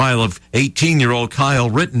trial of 18-year-old Kyle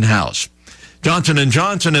Rittenhouse. Johnson &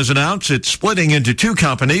 Johnson has announced it's splitting into two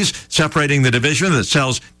companies, separating the division that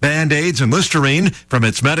sells Band-Aids and Listerine from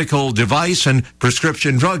its medical device and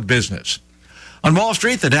prescription drug business. On Wall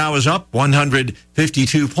Street, the Dow is up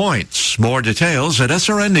 152 points. More details at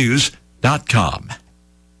srnnews.com.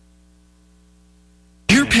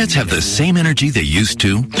 Do your pets have the same energy they used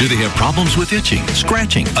to? Do they have problems with itching,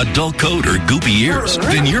 scratching, a dull coat, or goopy ears?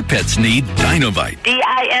 Then your pets need Dinovite.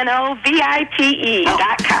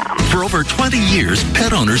 DINOVITE.com. For over 20 years,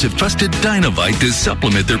 pet owners have trusted Dinovite to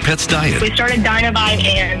supplement their pet's diet. We started Dinovite,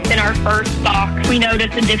 and in our first box, we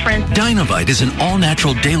noticed a difference. Dinovite is an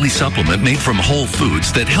all-natural daily supplement made from whole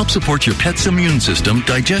foods that help support your pet's immune system,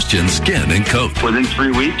 digestion, skin, and coat. Within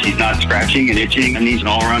 3 weeks, he's not scratching and itching, and he's an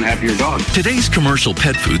all-around happier dog. Today's commercial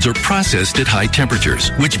pet foods are processed at high temperatures,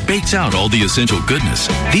 which bakes out all the essential goodness.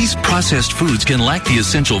 These processed foods can lack the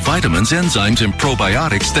essential vitamins, enzymes, and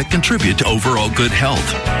probiotics that contribute to overall good health.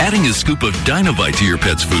 Adding a scoop of Dinovite to your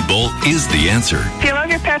pet's food bowl is the answer. If you love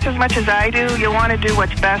your pets as much as I do, you'll want to do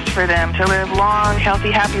what's best for them to live long, healthy,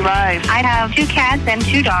 happy lives. I have 2 cats and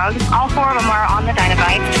 2 dogs. All 4 of them are on the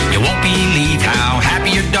Dinovite. You won't believe how happy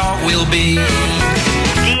your dog will be.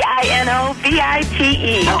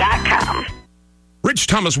 DINOVITE.com. Rich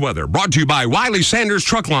Thomas weather brought to you by Wiley Sanders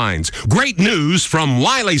Truck Lines. Great news from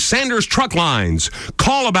Wiley Sanders Truck Lines.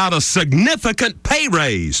 Call about a significant pay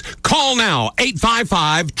raise. Call now,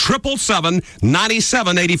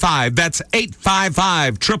 855-777-9785. That's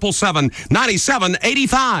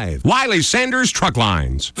 855-777-9785. Wiley Sanders Truck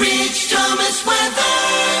Lines. Rich Thomas weather.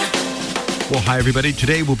 Well, hi, everybody.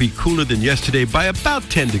 Today will be cooler than yesterday by about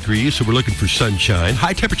 10 degrees, so we're looking for sunshine.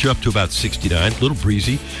 High temperature up to about 69, a little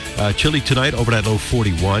breezy. Chilly tonight, overnight low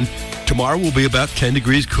 41. Tomorrow will be about 10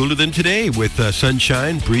 degrees cooler than today with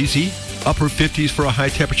sunshine, breezy, upper 50s for a high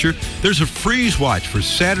temperature. There's a freeze watch for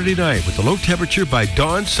Saturday night with the low temperature by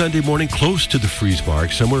dawn Sunday morning close to the freeze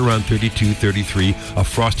mark, somewhere around 32, 33, a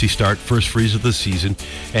frosty start, first freeze of the season,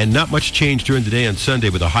 and not much change during the day on Sunday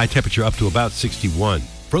with a high temperature up to about 61.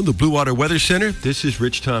 From the Blue Water Weather Center, this is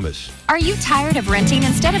Rich Thomas. Are you tired of renting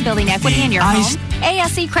instead of building equity in your home?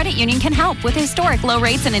 ASC Credit Union can help with historic low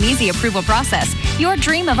rates and an easy approval process. Your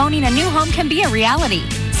dream of owning a new home can be a reality.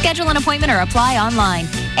 Schedule an appointment or apply online.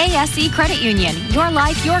 ASC Credit Union. Your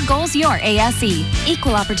life, your goals, your ASC.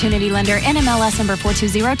 Equal Opportunity Lender. NMLS number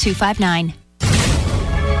 420259.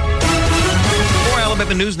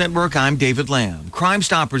 Alabama News Network, I'm David Lamb. Crime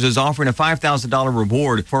Stoppers is offering a $5,000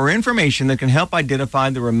 reward for information that can help identify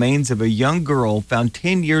the remains of a young girl found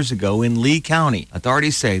 10 years ago in Lee County.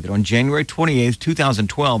 Authorities say that on January 28,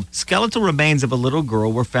 2012, skeletal remains of a little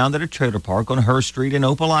girl were found at a trailer park on Hurst Street in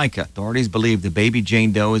Opelika. Authorities believe the baby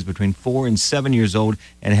Jane Doe is between 4 and 7 years old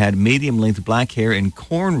and had medium-length black hair and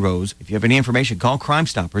cornrows. If you have any information, call Crime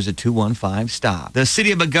Stoppers at 215-STOP. The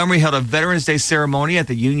city of Montgomery held a Veterans Day ceremony at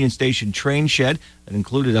the Union Station train shed that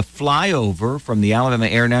included a flyover from the Alabama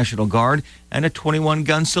Air National Guard and a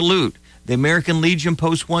 21-gun salute. The American Legion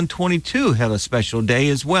Post 122 held a special day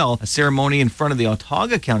as well, a ceremony in front of the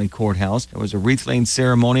Autauga County Courthouse. There was a wreath-laying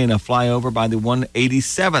ceremony and a flyover by the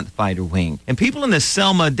 187th Fighter Wing. And people in the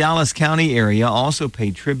Selma, Dallas County area also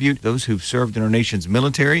paid tribute to those who've served in our nation's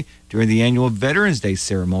military during the annual Veterans Day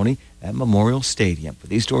ceremony at Memorial Stadium. For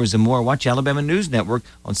these stories and more, watch Alabama News Network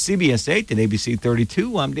on CBS 8 and ABC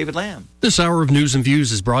 32. I'm David Lamb. This hour of News and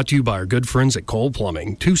Views is brought to you by our good friends at Cole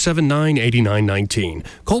Plumbing, 279-8919.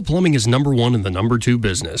 Cole Plumbing is number 1 in the number 2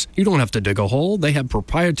 business. You don't have to dig a hole. They have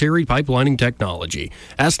proprietary pipelining technology.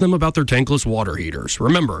 Ask them about their tankless water heaters.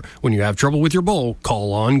 Remember, when you have trouble with your bowl,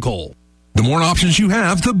 call on Cole. The more options you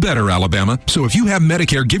have, the better, Alabama. So if you have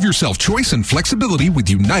Medicare, give yourself choice and flexibility with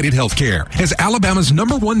United Healthcare. As Alabama's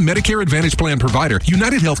 #1 Medicare Advantage plan provider,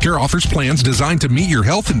 United Healthcare offers plans designed to meet your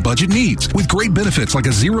health and budget needs with great benefits like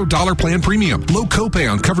a $0 plan premium, low copay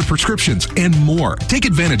on covered prescriptions, and more. Take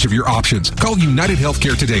advantage of your options. Call United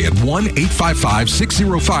Healthcare today at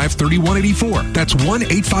 1-855-605-3184. That's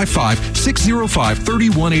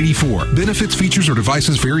 1-855-605-3184. Benefits, features, or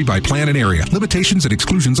devices vary by plan and area. Limitations and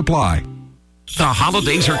exclusions apply. The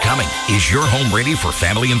holidays are coming. Is your home ready for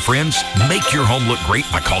family and friends? Make your home look great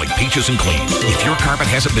by calling Peaches and Clean. If your carpet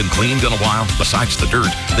hasn't been cleaned in a while, besides the dirt,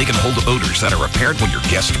 they can hold the odors that are apparent when your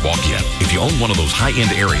guests walk in. If you own one of those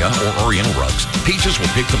high-end area or oriental rugs, Peaches will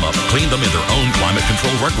pick them up, clean them in their own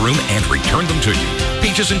climate-controlled rug room, and return them to you.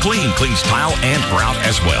 Peaches and Clean cleans tile and grout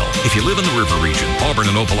as well. If you live in the river region, Auburn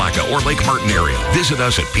and Opelika, or Lake Martin area, visit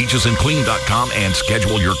us at peachesandclean.com and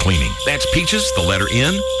schedule your cleaning. That's Peaches, the letter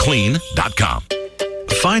N, clean.com.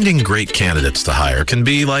 Finding great candidates to hire can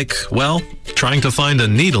be like, well, trying to find a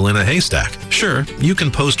needle in a haystack. Sure, you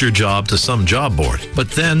can post your job to some job board,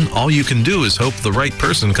 but then all you can do is hope the right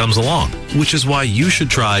person comes along, which is why you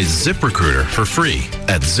should try ZipRecruiter for free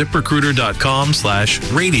at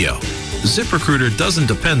ZipRecruiter.com/radio. ZipRecruiter doesn't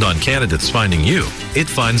depend on candidates finding you. It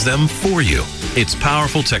finds them for you. Its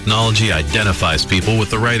powerful technology identifies people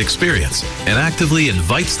with the right experience and actively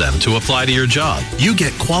invites them to apply to your job. You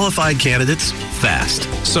get qualified candidates fast.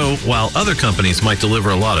 So while other companies might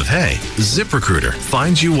deliver a lot of hay, ZipRecruiter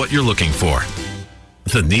finds you what you're looking for.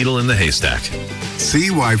 The needle in the haystack.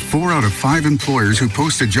 See why 4 out of 5 employers who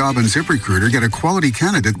post a job on ZipRecruiter get a quality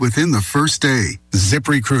candidate within the first day.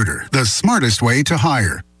 ZipRecruiter, the smartest way to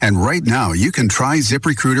hire. And right now, you can try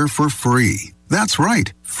ZipRecruiter for free. That's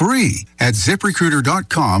right, free at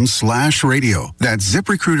ZipRecruiter.com/radio. That's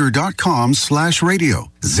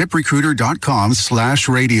ZipRecruiter.com/radio.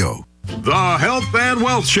 ZipRecruiter.com/radio. The Health and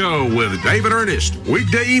Wealth Show with David Ernest.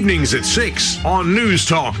 Weekday evenings at 6 on News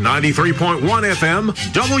Talk 93.1 FM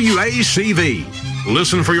WACV.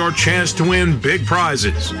 Listen for your chance to win big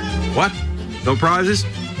prizes. What? No prizes?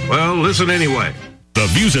 Well, listen anyway. The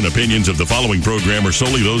views and opinions of the following program are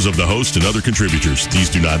solely those of the host and other contributors. These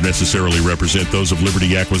do not necessarily represent those of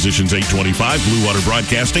Liberty Acquisitions 825, Blue Water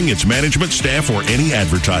Broadcasting, its management, staff, or any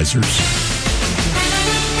advertisers.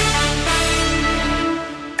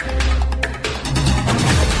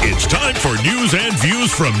 It's time for News and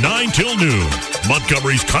Views from 9 till noon,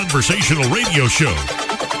 Montgomery's conversational radio show.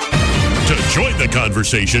 To join the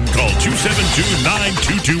conversation, call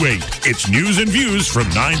 272-9228. It's News and Views from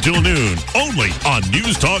 9 till noon, only on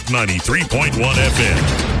News Talk 93.1 FM.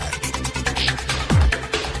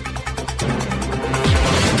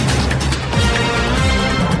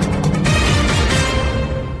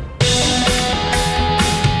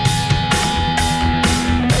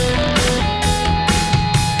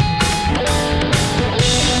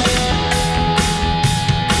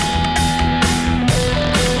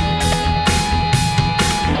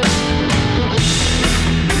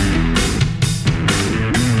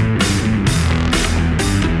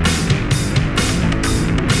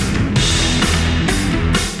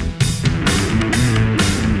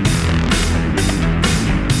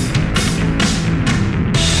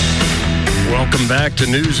 Back to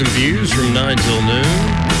News and Views from 9 till noon.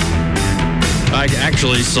 I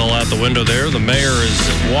actually saw out the window there. The mayor is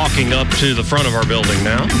walking up to the front of our building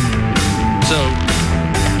now. So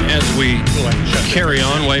as we carry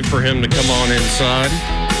on, wait for him to come on inside.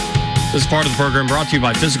 This is part of the program brought to you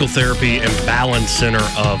by Physical Therapy and Balance Center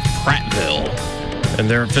of Prattville. And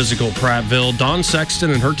they're at Physical Prattville. Dawn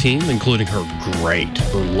Sexton and her team, including her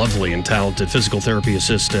lovely and talented physical therapy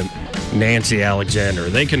assistant, Nancy Alexander.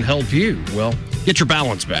 They can help you, get your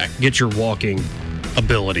balance back, get your walking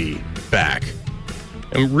ability back.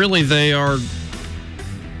 And really, they are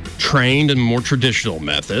trained in more traditional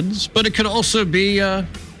methods, but it could also be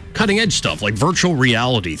cutting-edge stuff like virtual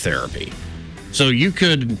reality therapy. So you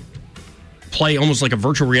could play almost like a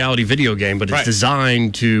virtual reality video game, but it's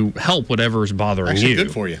designed to help whatever is bothering you.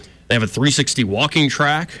 Good for you. They have a 360 walking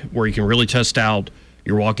track where you can really test out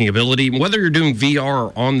your walking ability. Whether you're doing VR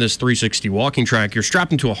or on this 360 walking track, you're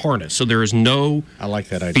strapped into a harness, so there is no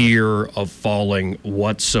fear of falling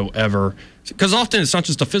whatsoever. Because often it's not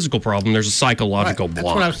just a physical problem, there's a psychological block.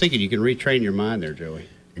 That's what I was thinking. You can retrain your mind there, Joey.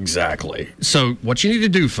 Exactly. So what you need to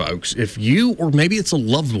do, folks, if you, or maybe it's a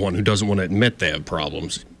loved one who doesn't want to admit they have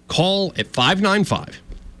problems, call at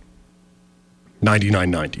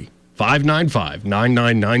 595-9990.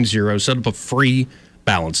 595-9990. Set up a free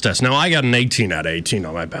balance test. Now, I got an 18 out of 18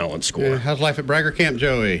 on my balance score. How's life at Bragger Camp,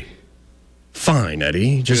 Joey? Fine,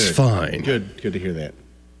 Eddie. Just fine. Good to hear that.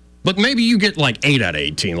 But maybe you get like 8 out of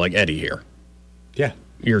 18, like Eddie here. Yeah.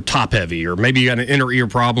 You're top heavy, or maybe you got an inner ear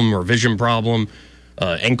problem or vision problem,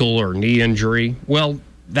 ankle or knee injury. Well,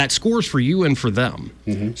 that score's for you and for them.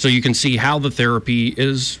 Mm-hmm. So you can see how the therapy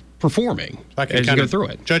is performing as you go through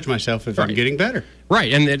it. Judge myself if I'm getting better.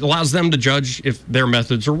 Right, and it allows them to judge if their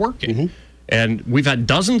methods are working. Mm-hmm. And we've had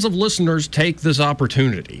dozens of listeners take this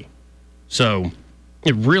opportunity. So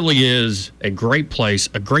it really is a great place,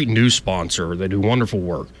 a great news sponsor. They do wonderful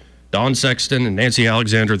work. Dawn Sexton and Nancy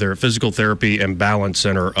Alexander, they're at Physical Therapy and Balance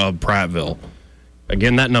Center of Prattville.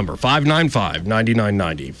 Again, that number,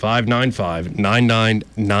 595-9990,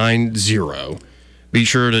 595-9990. Be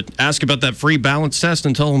sure to ask about that free balance test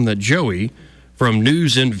and tell them that Joey from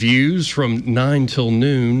News and Views from 9 till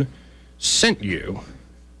noon sent you.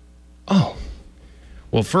 Oh,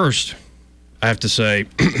 well, first, I have to say,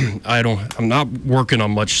 I'm not working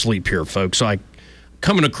on much sleep here, folks. I'm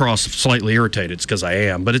coming across slightly irritated. It's because I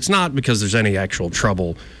am, but it's not because there's any actual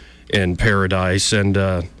trouble in paradise. And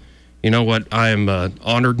you know what? I am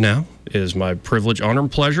honored now. It is my privilege, honor,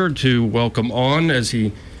 and pleasure to welcome on as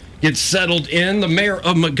he gets settled in the mayor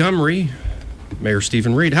of Montgomery, Mayor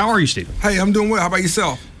Stephen Reed. How are you, Stephen? Hey, I'm doing well. How about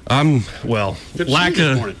yourself? I'm well.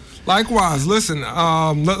 Likewise. Listen,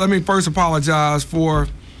 let me first apologize for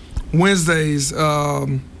Wednesday's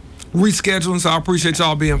rescheduling. So I appreciate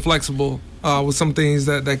y'all being flexible with some things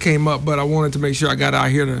that came up, but I wanted to make sure I got out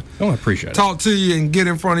here to I appreciate talk to you and get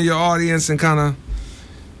in front of your audience and kind of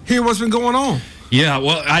hear what's been going on. Yeah,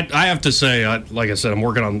 well, I have to say, like I said, I'm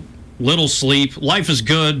working on little sleep. Life is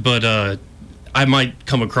good, but I might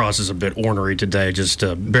come across as a bit ornery today. Just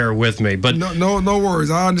bear with me. But no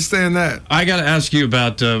worries. I understand that. I got to ask you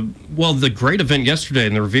about the great event yesterday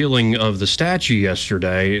and the revealing of the statue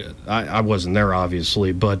yesterday. I wasn't there,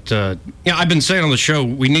 obviously, but I've been saying on the show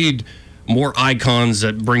we need more icons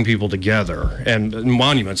that bring people together and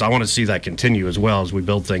monuments. I want to see that continue as well as we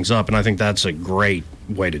build things up, and I think that's a great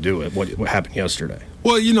way to do it. What happened yesterday?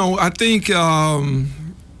 Well, I think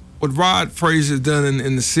what Rod Frazier has done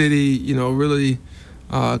in the city, really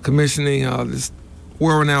commissioning this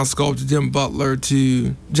world-renowned sculptor James Butler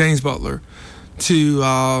to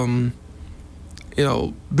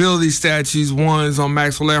build these statues. One is on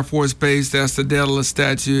Maxwell Air Force Base. That's the Daedalus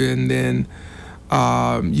statue, and then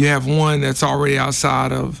you have one that's already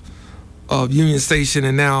outside of Union Station,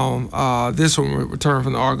 and now this one, Return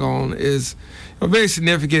from the Argonne, is very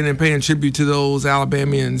significant in paying tribute to those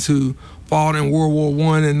Alabamians who fought in World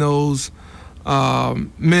War I and those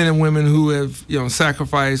men and women who have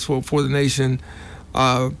sacrificed for the nation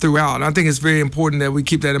throughout. And I think it's very important that we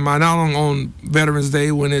keep that in mind, not only on Veterans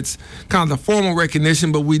Day when it's kind of the formal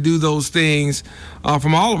recognition, but we do those things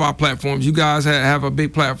from all of our platforms. You guys have a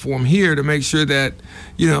big platform here to make sure that,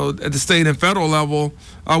 at the state and federal level,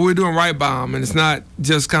 we're doing right by them, and it's not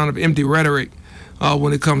just kind of empty rhetoric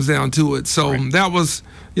when it comes down to it. So that was,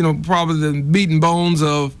 probably the meat and bones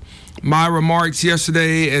of my remarks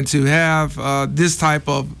yesterday, and to have this type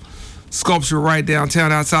of sculpture right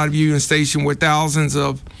downtown outside of Union Station where thousands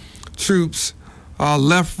of troops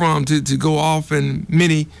left from to go off and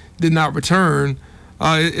many did not return,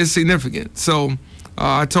 is significant. So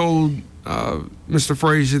I told Mr.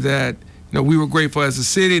 Frazier that we were grateful as a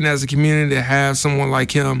city and as a community to have someone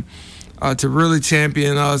like him to really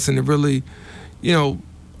champion us and to really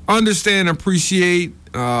understand and appreciate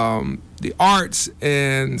the arts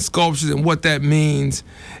and sculptures and what that means.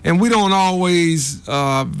 And we don't always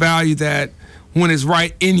value that when it's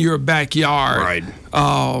right in your backyard. Right.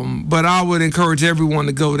 But I would encourage everyone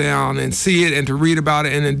to go down and see it and to read about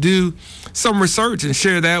it and to do some research and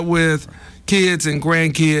share that with kids and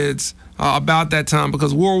grandkids about that time,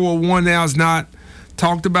 because World War I now is not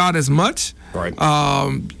talked about as much. Right.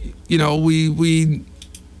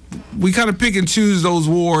 We kind of pick and choose those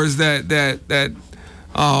wars that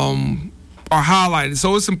are highlighted.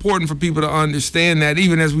 So it's important for people to understand that,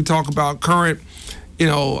 even as we talk about current,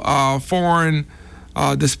 foreign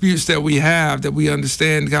disputes that we have, that we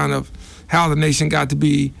understand kind of how the nation got to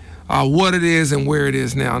be what it is and where it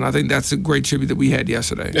is now. And I think that's a great tribute that we had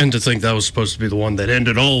yesterday. And to think that was supposed to be the one that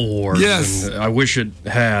ended all wars. Yes. And I wish it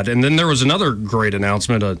had. And then there was another great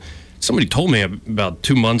announcement. Somebody told me about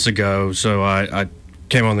 2 months ago, so I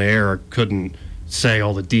came on the air. I couldn't say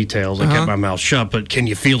all the details. I kept my mouth shut, but can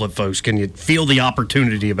you feel it, folks? Can you feel the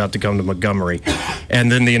opportunity about to come to Montgomery?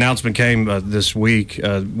 And then the announcement came this week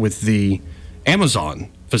with the Amazon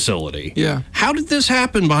facility. Yeah. How did this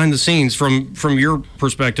happen behind the scenes from your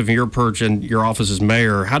perspective and your perch and your office as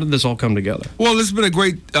mayor? How did this all come together? Well, this has been a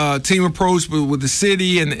great team approach with the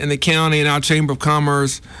city and the county and our Chamber of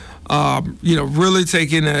Commerce, really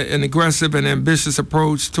taking an aggressive and ambitious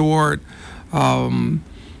approach toward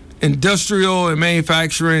industrial and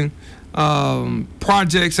manufacturing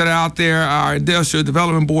projects that are out there. Our Industrial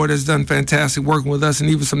Development Board has done fantastic working with us, and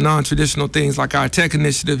even some non-traditional things like our tech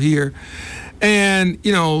initiative here. And,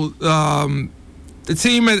 the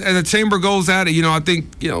team at the Chamber goes at it. I think,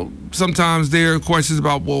 sometimes there are questions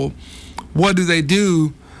about, well, what do they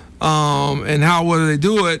do and what do they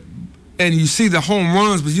do it? And you see the home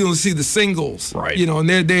runs, but you don't see the singles. Right. And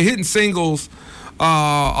they're hitting singles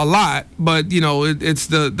a lot, but it's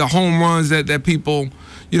the home runs that people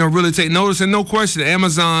really take notice. And no question,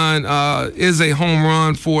 Amazon is a home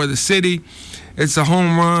run for the city. It's a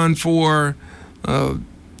home run for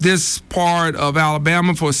this part of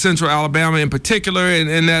Alabama, for Central Alabama in particular,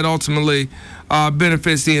 and that ultimately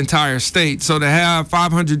benefits the entire state. So to have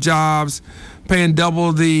 500 jobs, paying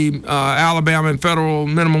double the Alabama and federal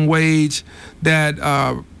minimum wage,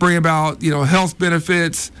 that bring about health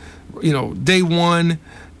benefits, day one,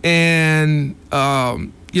 and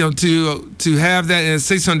to have that in a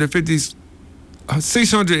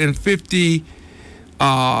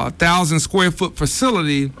 650,000 square foot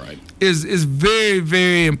facility is very,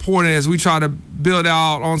 very important as we try to build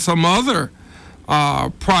out on some other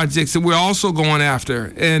projects that we're also going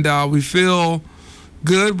after. And we feel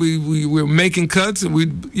good. We're making cuts, and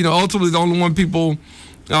ultimately the only one people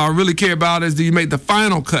really care about is, do you make the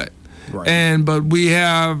final cut? Right. But we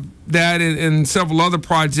have that in several other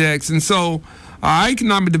projects, and so our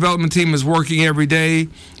economic development team is working every day,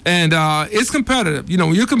 and it's competitive.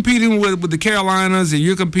 When you're competing with the Carolinas, and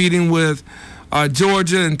you're competing with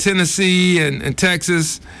Georgia and Tennessee and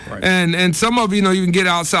Texas, and some of you can get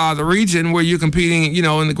outside the region where you're competing,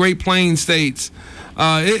 in the Great Plains states.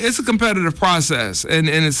 It's a competitive process, and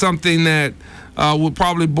it's something that will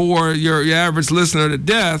probably bore your average listener to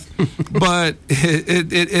death, but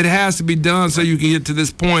it has to be done so you can get to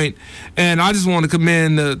this point. And I just want to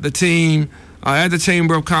commend the team at the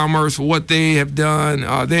Chamber of Commerce for what they have done,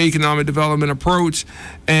 their economic development approach,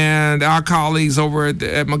 and our colleagues over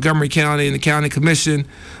at Montgomery County and the County Commission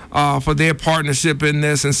for their partnership in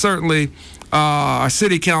this, and certainly our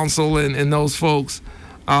City Council and those folks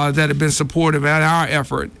that have been supportive at our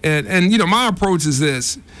effort. And my approach is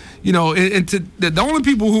this, the only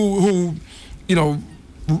people who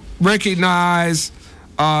recognize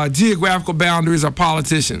geographical boundaries are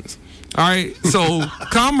politicians. All right, so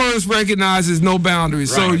commerce recognizes no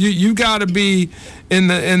boundaries. Right. So you got to be in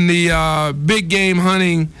the big game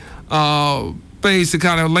hunting phase to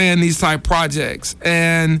kind of land these type projects.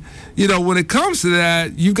 And when it comes to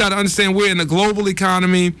that, you got to understand we're in a global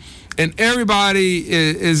economy, and everybody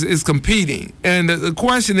is competing. And the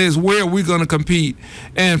question is, where are we going to compete?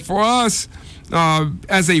 And for us,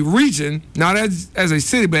 as a region, not as a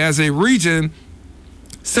city, but as a region,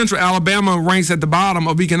 Central Alabama ranks at the bottom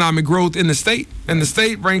of economic growth in the state, and the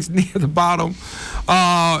state ranks near the bottom,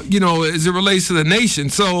 as it relates to the nation.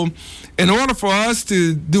 So in order for us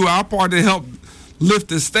to do our part to help lift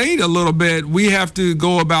the state a little bit, we have to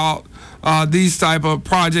go about these type of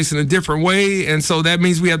projects in a different way. And so that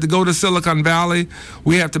means we have to go to Silicon Valley.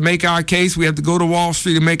 We have to make our case. We have to go to Wall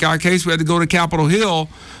Street and make our case. We have to go to Capitol Hill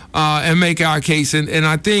and make our case. And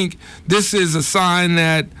I think this is a sign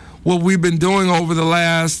that what we've been doing over the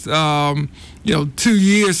last 2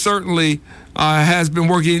 years certainly has been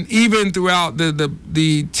working, even throughout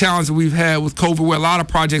the challenge that we've had with COVID, where a lot of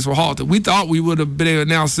projects were halted. We thought we would have been able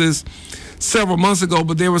to announce this several months ago,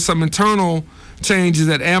 but there were some internal changes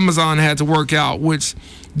that Amazon had to work out, which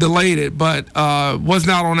delayed it, but was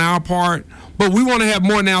not on our part. But we want to have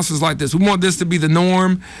more announcements like this. We want this to be the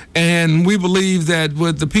norm, and we believe that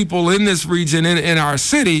with the people in this region, in our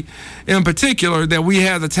city in particular, that we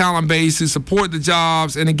have the talent base to support the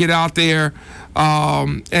jobs and to get out there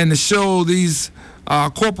and to show these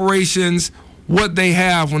corporations what they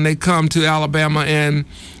have when they come to Alabama and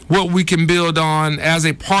what we can build on as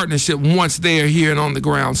a partnership once they are here and on the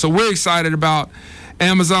ground. So we're excited about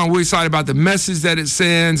Amazon. We're excited about the message that it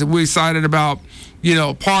sends, and we're excited about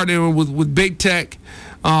partnering with big tech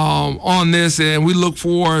on this, and we look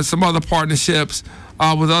for some other partnerships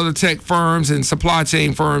with other tech firms and supply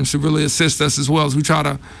chain firms to really assist us, as well as we try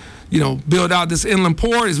to build out this inland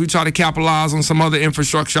port, as we try to capitalize on some other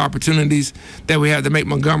infrastructure opportunities that we have to make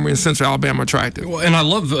Montgomery and Central Alabama attractive. Well, and I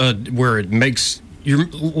love where it makes, you're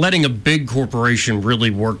letting a big corporation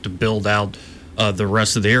really work to build out the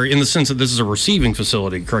rest of the area, in the sense that this is a receiving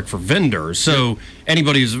facility, correct, for vendors. So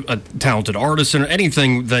anybody who's a talented artisan or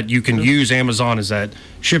anything that you can use Amazon as that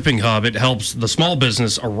shipping hub, it helps the small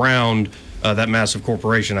business around that massive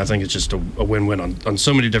corporation. I think it's just a win-win on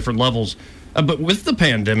so many different levels. But with the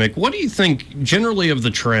pandemic, what do you think generally of the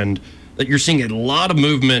trend that you're seeing a lot of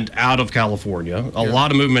movement out of California, a lot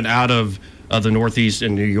of movement out of the Northeast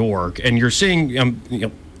and New York, and you're seeing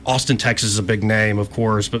Austin, Texas is a big name, of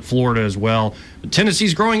course, but Florida as well.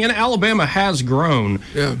 Tennessee's growing, and Alabama has grown.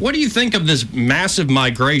 Yeah. What do you think of this massive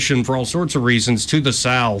migration for all sorts of reasons to the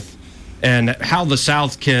South, and how the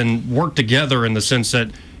South can work together in the sense that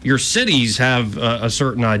your cities have a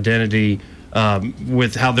certain identity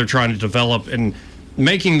with how they're trying to develop, and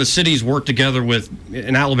making the cities work together with,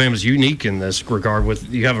 and Alabama's unique in this regard, with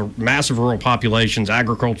you have a massive rural populations,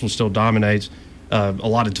 agriculture still dominates. A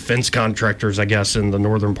lot of defense contractors, I guess, in the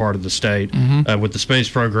northern part of the state with the space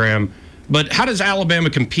program. But how does Alabama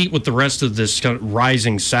compete with the rest of this kind of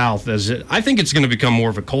rising South? I think it's going to become more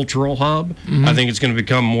of a cultural hub. I think it's going to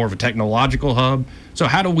become more of a technological hub. So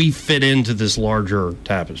how do we fit into this larger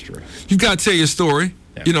tapestry? You've got to tell your story.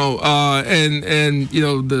 Yeah. And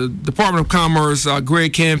the Department of Commerce,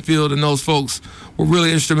 Greg Canfield and those folks were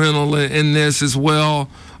really instrumental in this as well.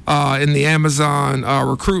 in the Amazon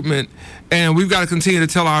recruitment. And we've got to continue to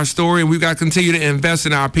tell our story, and we've got to continue to invest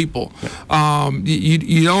in our people.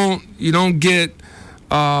 You don't get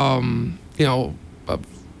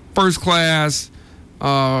first class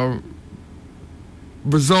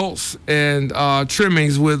results and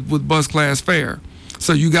trimmings with bus class fare.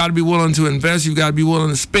 So you got to be willing to invest. You got to be willing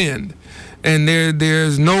to spend. And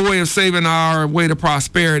there's no way of saving our way to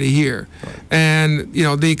prosperity here. Right. And,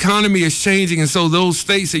 the economy is changing. And so those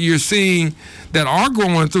states that you're seeing that are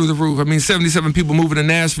growing through the roof, 77 people moving to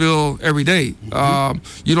Nashville every day. Mm-hmm.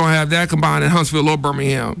 You don't have that combined in Huntsville or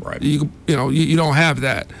Birmingham. Right. You don't have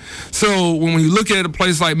that. So when you look at a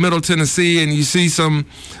place like Middle Tennessee and you see some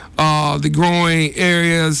the growing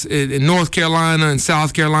areas in North Carolina and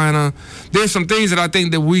South Carolina, there's some things that I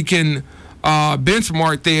think that we can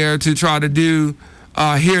benchmark there to try to do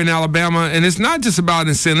here in Alabama. And it's not just about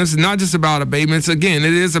incentives. It's not just about abatements. Again,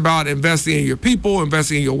 it is about investing in your people,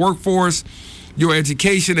 investing in your workforce, your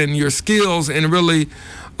education, and your skills, and really,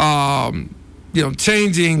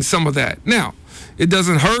 changing some of that. Now, it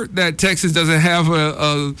doesn't hurt that Texas doesn't have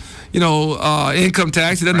a income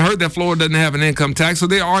tax. It doesn't hurt that Florida doesn't have an income tax. So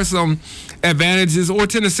there are some advantages, or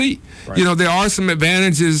Tennessee. Right. There are some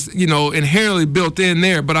advantages, inherently built in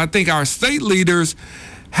there. But I think our state leaders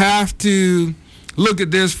have to look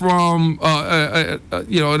at this from,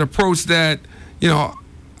 an approach that,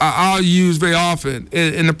 I'll use very often.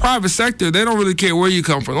 In the private sector, they don't really care where you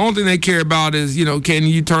come from. The only thing they care about is, can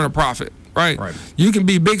you turn a profit? Right. You can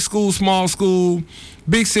be big school, small school,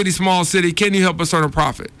 big city, small city. Can you help us earn a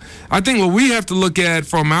profit? I think what we have to look at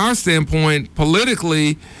from our standpoint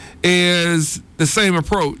politically is the same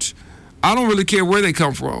approach. I don't really care where they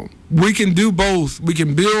come from. We can do both. We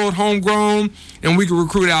can build homegrown, and we can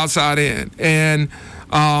recruit outside in. And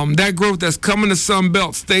that growth that's coming to Sun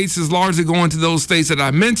Belt states is largely going to those states that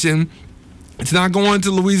I mentioned. It's not going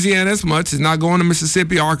to Louisiana as much. It's not going to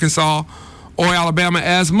Mississippi, Arkansas, or Alabama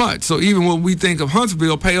as much. So even when we think of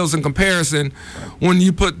Huntsville pales in comparison when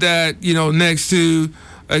you put that, next to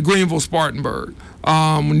a Greenville, Spartanburg,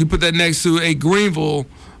 when you put that next to a Greensboro,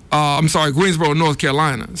 North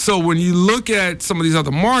Carolina. So when you look at some of these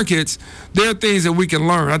other markets, there are things that we can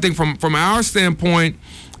learn. I think from our standpoint,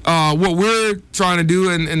 what we're trying to do,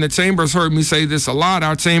 and the chamber has heard me say this a lot,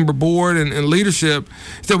 our chamber board and leadership,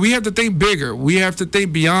 is that we have to think bigger. We have to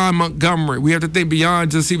think beyond Montgomery. We have to think beyond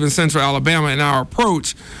just even Central Alabama in our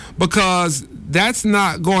approach, because that's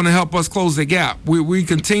not going to help us close the gap. We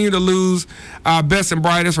continue to lose our best and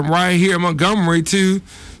brightest from right here in Montgomery to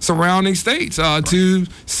surrounding states, to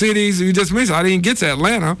cities. You just mentioned, I didn't get to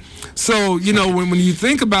Atlanta. So, when you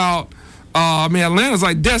think about Atlanta's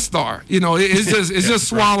like Death Star. It's just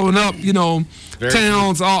swallowing up,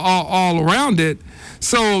 towns all around it.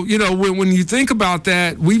 So, when you think about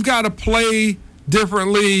that, we've got to play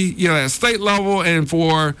differently, at state level, and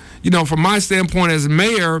from my standpoint as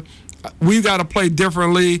mayor, we've got to play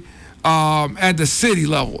differently at the city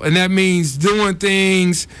level, and that means doing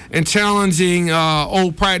things and challenging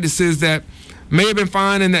old practices that may have been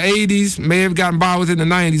fine in the 80s, may have gotten by with in the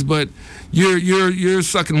 90s, but you're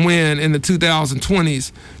sucking wind in the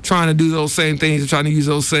 2020s trying to do those same things and trying to use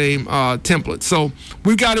those same templates. So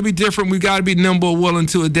we've got to be different. We've got to be nimble, willing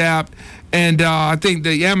to adapt. And I think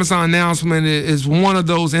the Amazon announcement is one of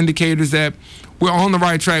those indicators that we're on the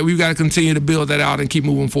right track. We've got to continue to build that out and keep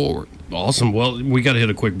moving forward. Awesome. Well, we got to hit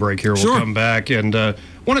a quick break here. We'll come back and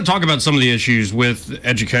want to talk about some of the issues with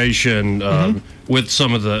education, with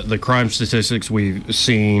some of the crime statistics we've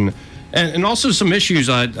seen, and also some issues.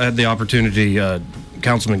 I had the opportunity,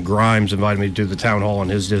 Councilman Grimes invited me to do the town hall in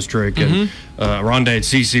his district, and Rhonda and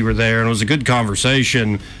Cece were there, and it was a good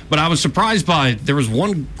conversation. But I was surprised by, there was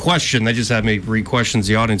one question, they just had me read questions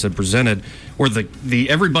the audience had presented, where the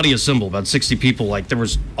everybody assembled, about 60 people, like there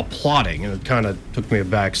was applauding, and it kind of took me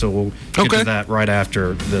aback. So we'll get to that right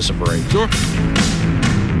after this break. Sure.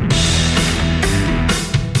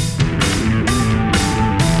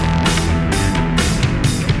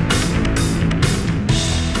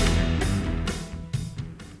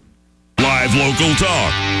 Local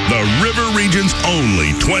Talk, the River Region's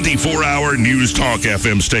only 24-hour News Talk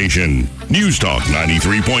FM station. News Talk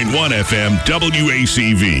 93.1 FM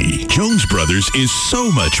WACV. Jones Brothers is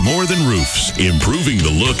so much more than roofs. Improving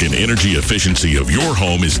the look and energy efficiency of your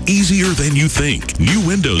home is easier than you think. New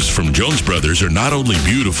windows from Jones Brothers are not only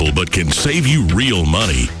beautiful, but can save you real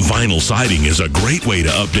money. Vinyl siding is a great way to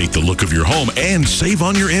update the look of your home and save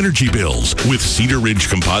on your energy bills. With Cedar Ridge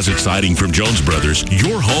composite siding from Jones Brothers,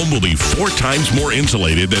 your home will be 4 times more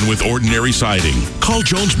insulated than with ordinary siding. Call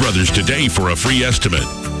Jones Brothers today for a free estimate.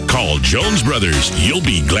 Call Jones Brothers. You'll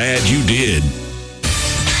be glad you did.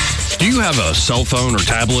 Do you have a cell phone or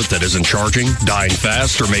tablet that isn't charging, dying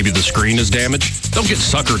fast, or maybe the screen is damaged? Don't get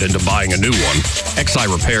suckered into buying a new one. XI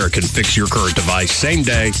Repair can fix your current device same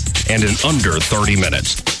day and in under 30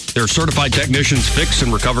 minutes. Their certified technicians fix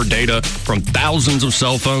and recover data from thousands of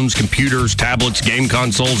cell phones, computers, tablets, game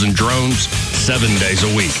consoles, and drones 7 days a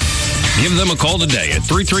week. Give them a call today at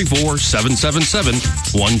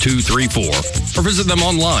 334-777-1234 or visit them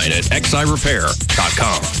online at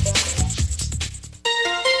xirepair.com.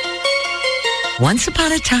 Once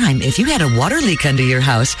upon a time, if you had a water leak under your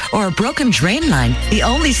house or a broken drain line, the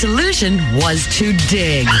only solution was to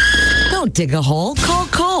dig. Don't dig a hole. Call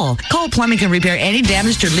Cole. Cole Plumbing can repair any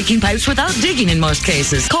damaged or leaking pipes without digging in most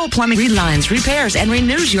cases. Cole Plumbing relines, repairs, and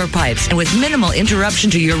renews your pipes, and with minimal interruption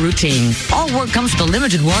to your routine. All work comes with a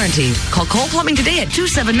limited warranty. Call Cole Plumbing today at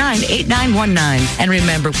 279-8919. And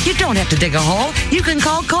remember, you don't have to dig a hole. You can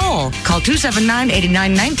call Cole. Call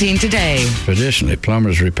 279-8919 today. Traditionally,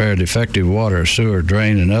 plumbers repair defective water, sewer,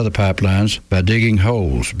 drain, and other pipelines by digging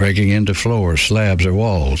holes, breaking into floors, slabs, or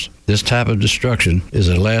walls. This type of destruction is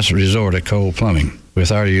a last resort at Cole Plumbing.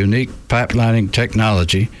 With our unique pipelining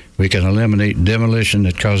technology, we can eliminate demolition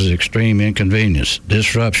that causes extreme inconvenience,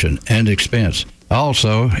 disruption, and expense.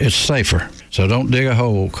 Also, it's safer. So don't dig a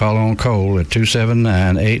hole. Call on Cole at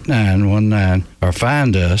 279-8919 or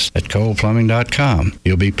find us at coleplumbing.com.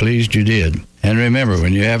 You'll be pleased you did. And remember,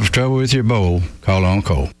 when you have trouble with your bowl, call on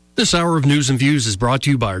Cole. This hour of News and Views is brought to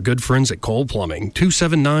you by our good friends at Cole Plumbing,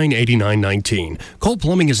 279-8919. Cole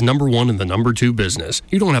Plumbing is number one in the number two business.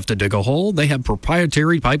 You don't have to dig a hole. They have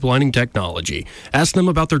proprietary pipelining technology. Ask them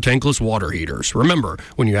about their tankless water heaters. Remember,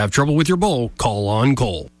 when you have trouble with your bowl, call on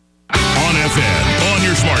Cole. On FM, on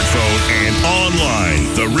your smartphone, and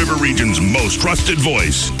online, the River Region's most trusted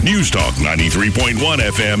voice. News Talk 93.1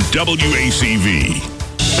 FM WACV.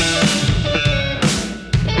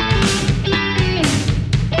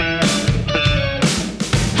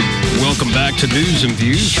 Welcome back to News and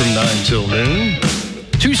Views from 9 till noon.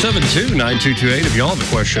 272-9228 if y'all have a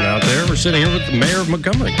question out there. We're sitting here with the Mayor of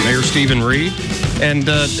Montgomery, Mayor Stephen Reed. And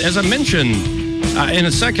as I mentioned, in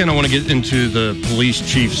a second I want to get into the police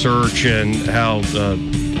chief search and how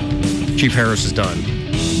Chief Harris is done.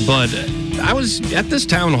 But I was at this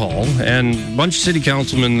town hall and a bunch of city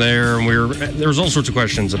councilmen there, and there was all sorts of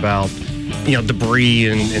questions about debris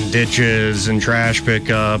and ditches and trash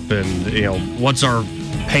pickup and what's our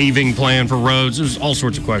paving plan for roads. There's all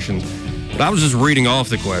sorts of questions. But I was just reading off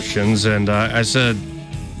the questions, and I said,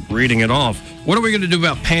 reading it off, what are we going to do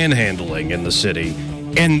about panhandling in the city?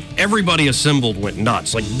 And everybody assembled went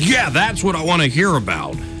nuts. Like, yeah, that's what I want to hear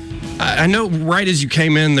about. I know right as you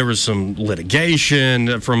came in, there was some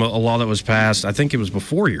litigation from a law that was passed. I think it was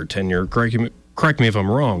before your tenure. Correct me if I'm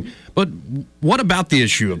wrong. But what about the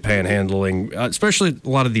issue of panhandling, especially a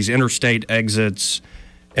lot of these interstate exits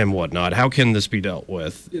and whatnot? How can this be dealt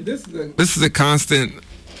with? Yeah, this is a constant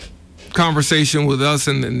conversation with us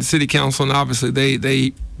and the city council, and obviously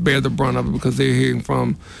they bear the brunt of it because they're hearing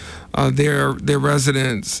from their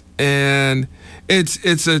residents, and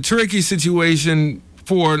it's a tricky situation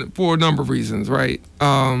for a number of reasons, right?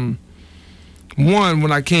 One,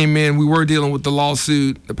 when I came in, we were dealing with the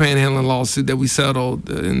lawsuit, the panhandling lawsuit that we settled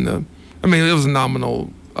it was a nominal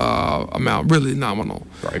amount, really nominal.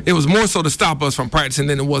 Right. It was more so to stop us from practicing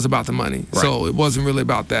than it was about the money. Right. So it wasn't really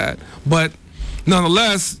about that. But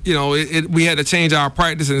nonetheless, we had to change our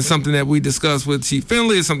practice, and it's something that we discussed with Chief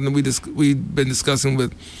Finley. It's something that we've been discussing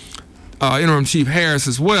with Interim Chief Harris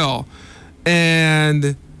as well.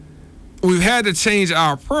 And we've had to change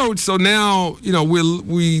our approach. So now,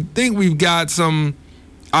 we think we've got some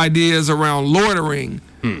ideas around loitering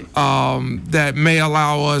that may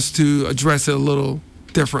allow us to address it a little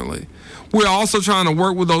differently. We're also trying to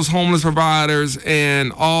work with those homeless providers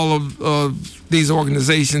and all of these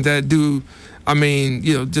organizations that do,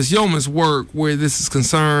 just yeoman's work where this is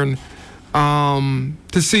concerned,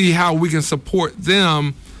 to see how we can support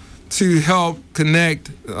them to help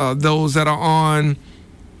connect those that are on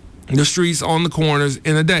the streets, on the corners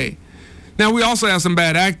in a day. Now, we also have some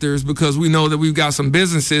bad actors because we know that we've got some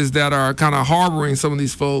businesses that are kind of harboring some of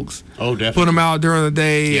these folks. Oh, definitely. Put them out during the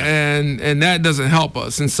day, and that doesn't help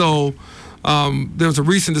us. And so there was a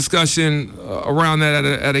recent discussion around that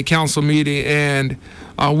at a council meeting, and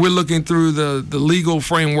we're looking through the legal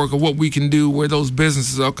framework of what we can do where those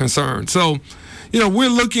businesses are concerned. So, we're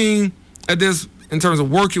looking at this in terms of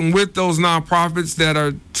working with those nonprofits that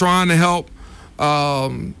are trying to help,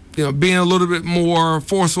 being a little bit more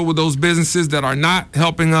forceful with those businesses that are not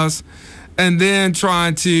helping us, and then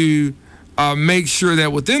trying to make sure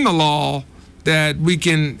that within the law that we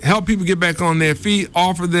can help people get back on their feet,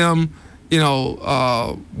 offer them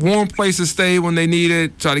warm place to stay when they need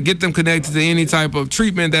it, try to get them connected to any type of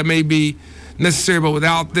treatment that may be necessary, but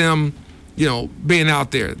without them, being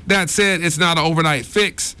out there. That said, it's not an overnight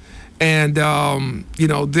fix. And,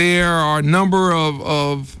 there are a number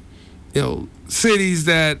of cities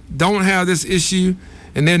that don't have this issue,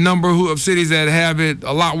 and there are a number of cities that have it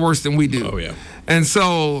a lot worse than we do. Oh, yeah. And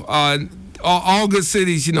so all good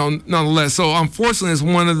cities, nonetheless. So unfortunately, it's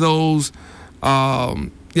one of those,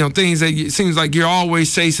 things that it seems like you're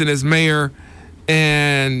always chasing as mayor,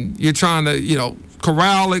 and you're trying to,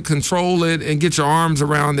 corral it, control it, and get your arms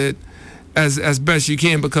around it as best you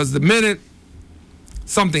can. Because the minute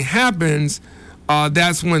something happens,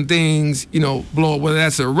 that's when things, blow up. Whether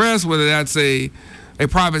that's an arrest, whether that's a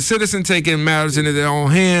private citizen taking matters into their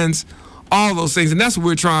own hands, all those things. And that's what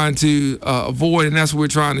we're trying to avoid, and that's what we're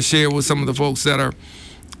trying to share with some of the folks that are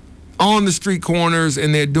on the street corners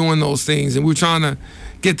and they're doing those things, and we're trying to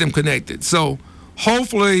get them connected. So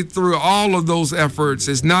hopefully through all of those efforts,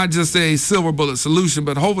 it's not just a silver bullet solution,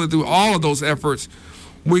 but hopefully through all of those efforts,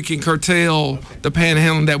 we can curtail the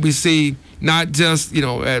panhandling that we see, not just,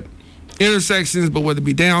 at intersections, but whether it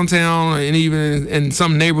be downtown and even in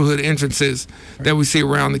some neighborhood entrances that we see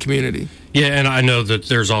around the community. Yeah, and I know that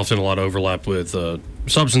there's often a lot of overlap with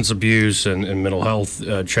substance abuse and mental health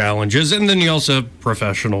challenges, and then you also have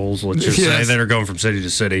professionals, let's just say, that are going from city to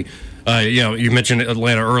city. You mentioned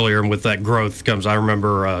Atlanta earlier, and with that growth comes, I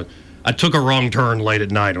remember I took a wrong turn late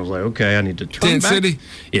at night. I was like, okay, I need to turn back. City?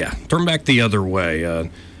 Yeah, turn back the other way.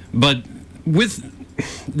 But with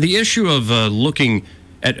the issue of looking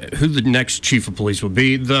at who the next chief of police would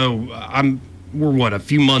be, though we're a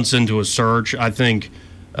few months into a search. I think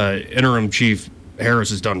interim chief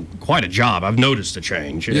Harris has done quite a job. I've noticed a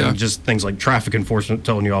change. Yeah. And just things like traffic enforcement,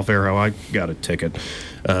 telling you off air how I got a ticket.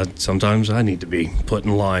 Sometimes I need to be put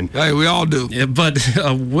in line. Hey, we all do. Yeah, but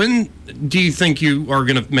when do you think you are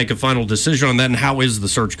going to make a final decision on that, and how is the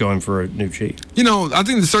search going for a new chief? I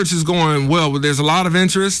think the search is going well, but there's a lot of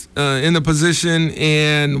interest in the position,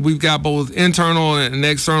 and we've got both internal and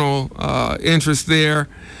external interest there.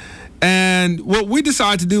 And what we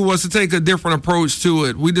decided to do was to take a different approach to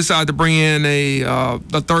it. We decided to bring in a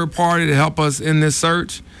third party to help us in this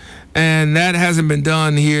search, and that hasn't been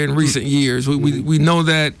done here in recent years. We know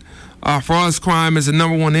that for us, crime is the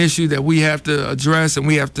number one issue that we have to address and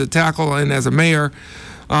we have to tackle. And as a mayor,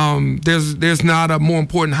 there's not a more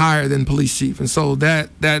important hire than police chief, and so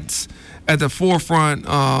that's at the forefront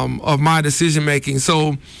of my decision making.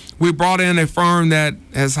 So we brought in a firm that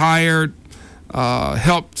has helped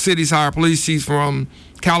cities hire police chiefs from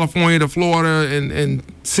California to Florida and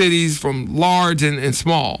cities from large and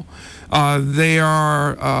small. They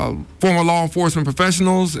are former law enforcement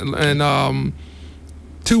professionals and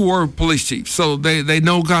two were police chiefs. So they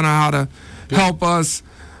know kind of how to help us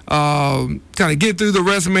kind of get through the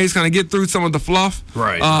resumes, kind of get through some of the fluff,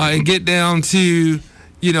 right, and get down to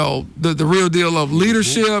the real deal of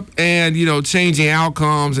leadership and, changing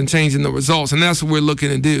outcomes and changing the results. And that's what we're looking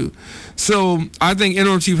to do. So I think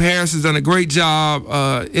Interim Chief Harris has done a great job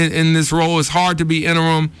in this role. It's hard to be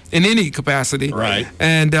interim in any capacity. Right.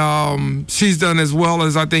 And she's done as well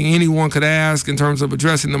as I think anyone could ask in terms of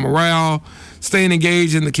addressing the morale, staying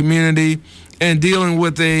engaged in the community, and dealing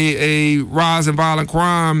with a rise in violent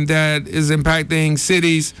crime that is impacting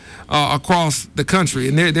cities across the country.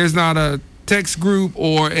 And there's not a text group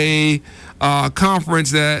or a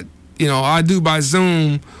conference that I do by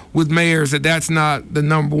Zoom with mayors that's not the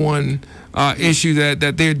number one issue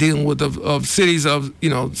that they're dealing with of cities of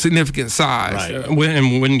significant size. Right.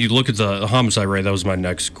 When you look at the homicide rate, that was my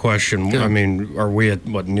next question. Yeah. I mean, are we at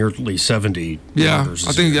nearly 70? Yeah,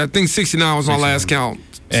 I think 69 was my last count.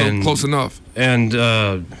 So close enough. And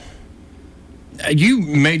you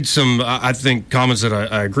made some, I think, comments that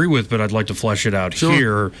I agree with, but I'd like to flesh it out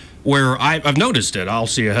here, where I've noticed it. I'll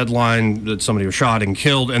see a headline that somebody was shot and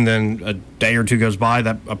killed, and then a day or two goes by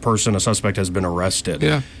that a suspect has been arrested.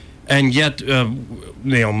 Yeah. And yet,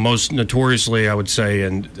 most notoriously, I would say,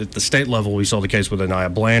 and at the state level, we saw the case with Anaya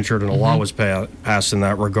Blanchard, and a law was passed in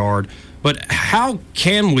that regard. But how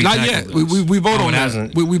can we? Not yet. We vote on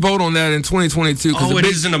that. We vote on that in 2022. Oh, it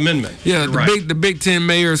is an amendment. Yeah, the Big Ten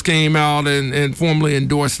mayors came out and formally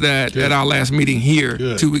endorsed that at our last meeting here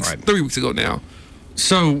 3 weeks ago now.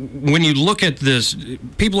 So when you look at this,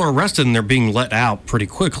 people are arrested and they're being let out pretty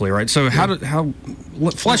quickly, right? So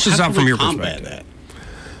flesh this out from your perspective. That?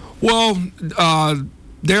 Well,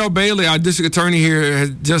 Daryl Bailey, our district attorney here,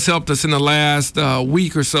 has just helped us in the last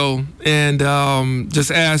week or so, and just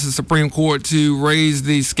asked the Supreme Court to raise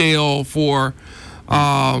the scale for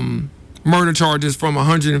murder charges from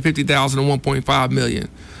 $150,000 to $1.5 million.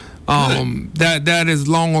 That is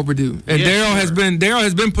long overdue. And Daryl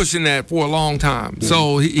has been pushing that for a long time. Mm-hmm.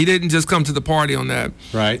 So he didn't just come to the party on that.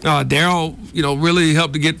 Right. Daryl, really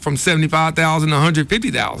helped to get from 75,000 to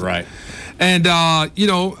 150,000. Right. And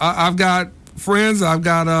I've got friends. I've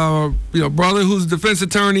got a brother who's a defense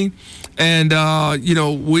attorney, and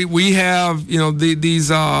we have these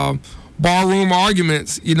barroom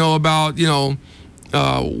arguments about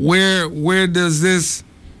where does this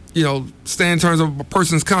stand in terms of a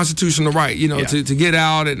person's constitutional right to get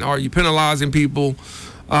out, and are you penalizing people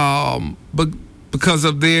but because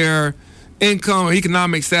of their income or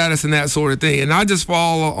economic status and that sort of thing. And I just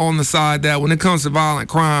fall on the side that when it comes to violent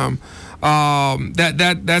crime,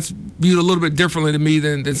 that's viewed a little bit differently to me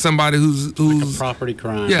than somebody who's like a property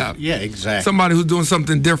crime. Yeah, exactly. Somebody who's doing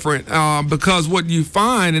something different, because what you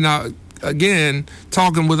find, and again,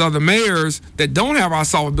 talking with other mayors that don't have our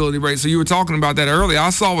solvability rate. So you were talking about that earlier.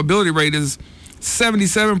 Our solvability rate is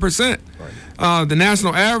 77%. Right. The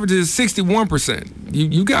national average is 61%.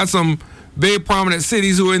 You got some very prominent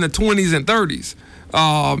cities who are in the 20s and 30s.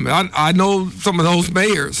 I know some of those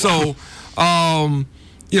mayors. So, our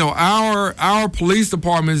police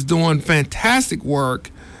department is doing fantastic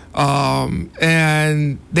work,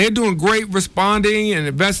 and they're doing great responding and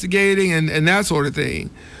investigating and that sort of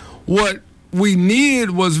thing. What we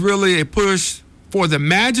needed was really a push for the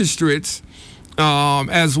magistrates,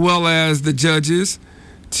 as well as the judges,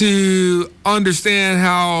 to understand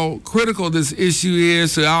how critical this issue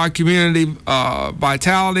is to our community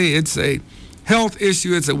vitality. It's a health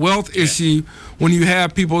issue. It's a wealth issue when you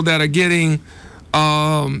have people that are getting,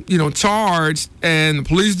 charged, and the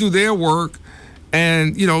police do their work,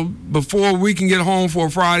 and, before we can get home for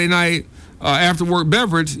a Friday night after work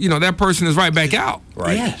beverage, that person is right back out.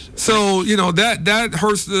 Right. Yes. So, that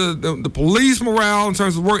hurts the police morale in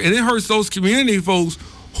terms of work, and it hurts those community folks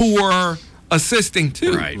who are assisting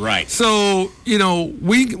too. Right. So,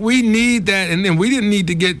 we need that, and then we didn't need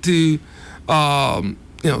to get to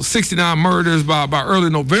 69 murders by early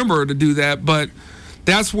November to do that, but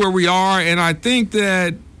that's where we are. And I think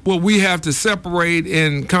that what we have to separate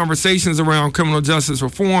in conversations around criminal justice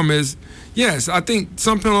reform is, yes, I think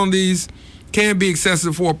some penalties can be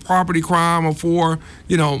excessive for property crime or for,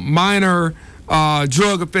 minor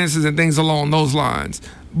drug offenses and things along those lines.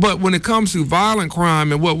 But when it comes to violent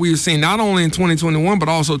crime and what we've seen not only in 2021 but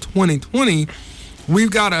also 2020,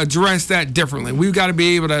 we've got to address that differently. We've got to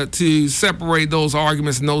be able to separate those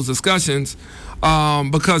arguments and those discussions,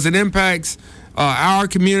 because it impacts our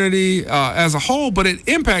community as a whole, but it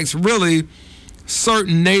impacts really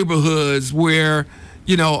certain neighborhoods where,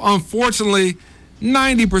 unfortunately,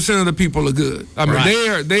 90% of the people are good. I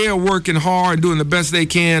mean, they are working hard, doing the best they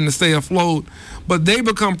can to stay afloat, but they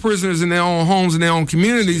become prisoners in their own homes and their own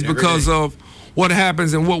communities because of what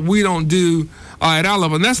happens and what we don't do at our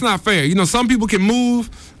level. And that's not fair. Some people can move.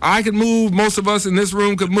 I can move. Most of us in this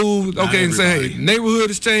room could move, and say, hey, neighborhood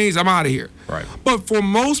has changed. I'm out of here. Right. But for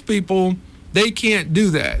most people, they can't do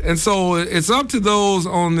that. And so it's up to those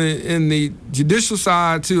in the judicial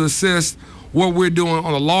side to assist what we're doing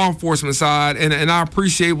on the law enforcement side. And I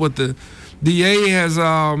appreciate what the DA has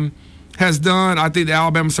done. I think the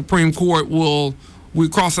Alabama Supreme Court we're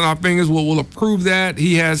crossing our fingers, will approve that.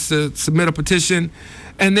 He has to submit a petition.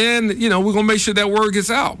 And then, we're going to make sure that word gets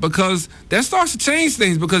out, because that starts to change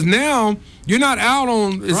things, because now you're not out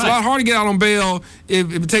on, it's a lot harder to get out on bail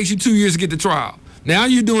if it takes you 2 years to get to trial. Now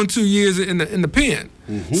you're doing 2 years in the pen.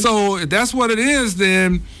 Mm-hmm. So if that's what it is,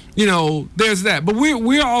 then, there's that. But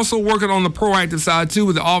we're also working on the proactive side, too,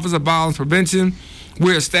 with the Office of Violence Prevention.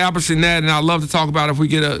 We're establishing that, and I'd love to talk about it if we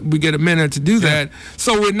get a minute to do that.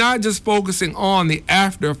 So we're not just focusing on the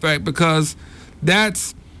after effect, because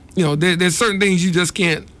that's, there's certain things you just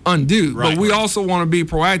can't undo. But we also want to be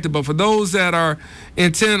proactive. But for those that are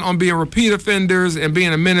intent on being repeat offenders and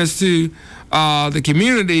being a menace to the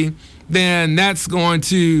community, then that's going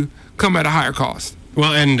to come at a higher cost.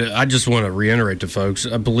 Well, and I just want to reiterate to folks,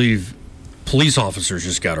 I believe police officers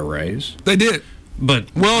just got a raise. They did. But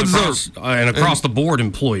well-deserved. Across the board,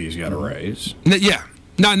 employees got a raise. Yeah.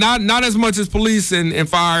 Not as much as police and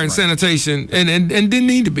fire and sanitation, and didn't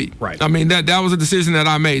need to be. Right. I mean, that was a decision that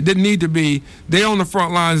I made. Didn't need to be. They're on the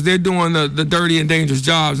front lines. They're doing the dirty and dangerous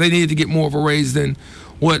jobs. They need to get more of a raise than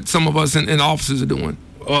what some of us in offices are doing.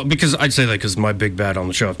 Well, because I'd say that because my big bad on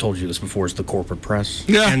the show, I've told you this before, is the corporate press.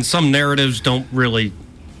 Yeah. And some narratives don't really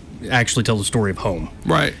actually tell the story of home.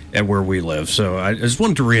 Right. And where we live. So I just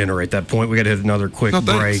wanted to reiterate that point. We got to hit another quick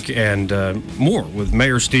break and more with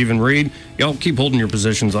Mayor Stephen Reed. Y'all keep holding your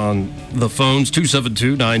positions on the phones,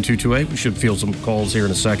 272-9228. We should field some calls here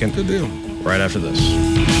in a second. Good deal. Right after this.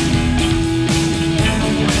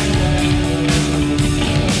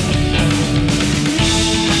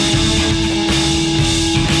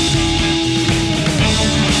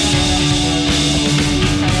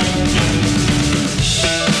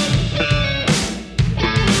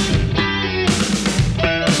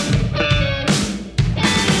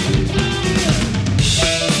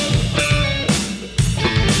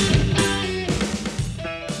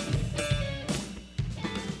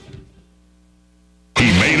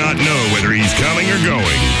 not know whether he's coming or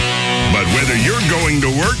going. But whether you're going to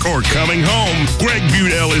work or coming home, Greg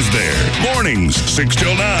Budell is there. Mornings, 6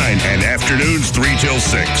 till 9, and afternoons, 3 till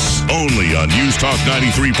 6. Only on News Talk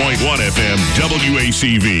 93.1 FM,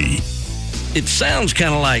 WACV. It sounds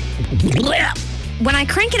kind of like... When I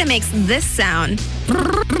crank it, it makes this sound.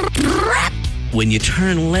 When you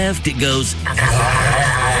turn left, it goes...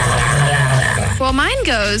 Well, mine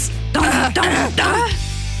goes...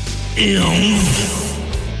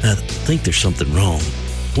 I think there's something wrong.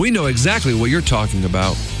 We know exactly what you're talking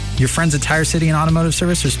about. Your friends at Tire City and Automotive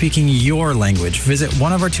Service are speaking your language. Visit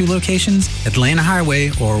one of our 2 locations, Atlanta Highway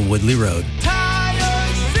or Woodley Road.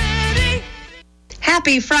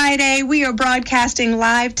 Happy Friday. We are broadcasting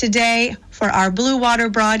live today for our Blue Water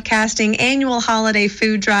Broadcasting annual holiday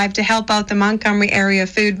food drive to help out the Montgomery Area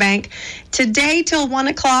Food Bank. Today till 1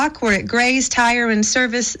 o'clock, we're at Gray's Tire and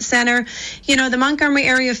Service Center. You know, the Montgomery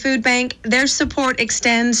Area Food Bank, their support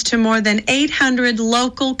extends to more than 800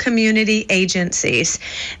 local community agencies.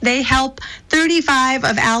 They help 35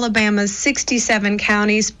 of Alabama's 67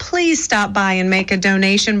 counties. Please stop by and make a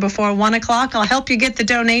donation before 1 o'clock. I'll help you get the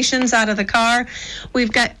donations out of the car.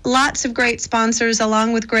 We've got lots of great sponsors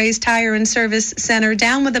along with Gray's Tire and Service Center,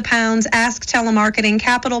 Down with the Pounds, Ask Telemarketing,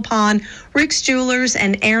 Capital Pawn, Rick's Jewelers,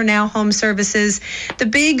 and Air Now Home Services. The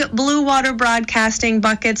big Blue Water Broadcasting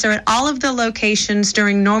buckets are at all of the locations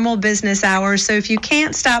during normal business hours, so if you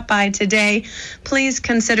can't stop by today, please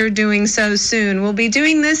consider doing so soon. We'll be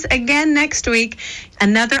doing this again next week.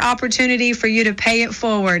 Another opportunity for you to pay it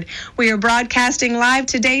forward. We are broadcasting live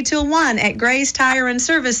today till 1 at Gray's Tire and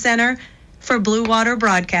Service Center for Blue Water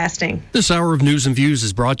Broadcasting. This hour of News and Views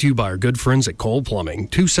is brought to you by our good friends at Cole Plumbing,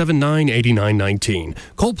 279-8919.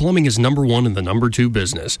 Cole Plumbing is number 1 in the number 2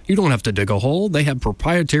 business. You don't have to dig a hole. They have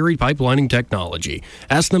proprietary pipelining technology.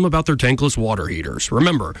 Ask them about their tankless water heaters.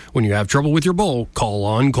 Remember, when you have trouble with your bowl, call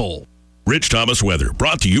on Cole. Rich Thomas Weather,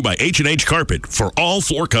 brought to you by H&H Carpet. For all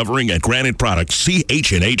floor covering and granite products, see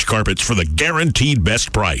H&H Carpets for the guaranteed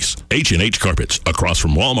best price. H&H Carpets, across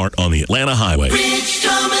from Walmart on the Atlanta Highway. Rich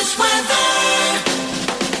Thomas Weather.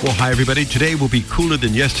 Well, hi, everybody. Today will be cooler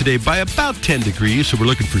than yesterday by about 10 degrees, so we're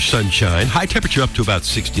looking for sunshine. High temperature up to about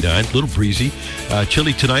 69, a little breezy.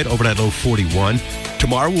 Chilly tonight, overnight low 41.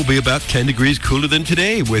 Tomorrow will be about 10 degrees cooler than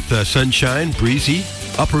today with sunshine, breezy,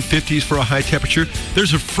 upper 50s for a high temperature.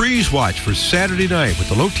 There's a freeze watch for Saturday night with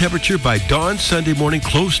the low temperature by dawn Sunday morning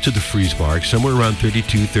close to the freeze mark, somewhere around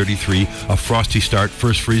 32, 33, a frosty start,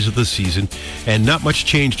 first freeze of the season, and not much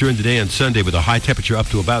change during the day on Sunday with a high temperature up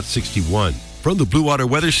to about 61. From the Blue Water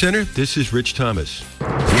Weather Center, this is Rich Thomas.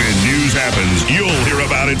 When news happens, you'll hear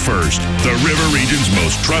about it first. The River Region's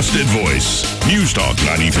most trusted voice. News Talk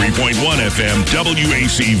 93.1 FM,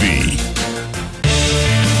 WACV.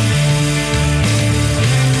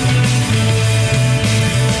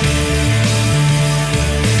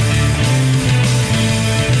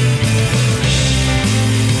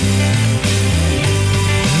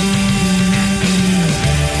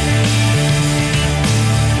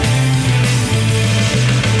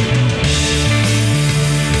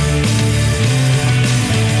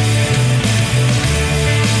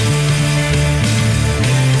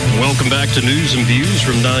 Back to News and Views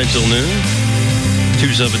from 9 till noon.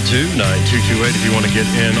 272-9228 if you want to get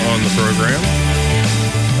in on the program.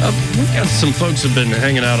 We've got some folks have been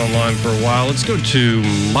hanging out online for a while. Let's go to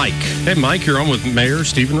Mike. Hey, Mike, you're on with Mayor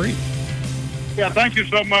Stephen Reed. Yeah, thank you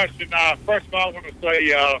so much. And first of all, I want to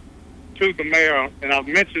say to the mayor, and I've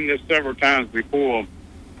mentioned this several times before,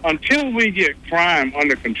 until we get crime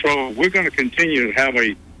under control, we're going to continue to have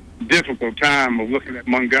a difficult time of looking at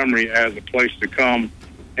Montgomery as a place to come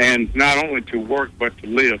and not only to work but to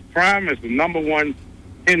live. Crime is the number one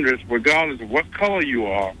hindrance, regardless of what color you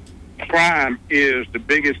are. Crime is the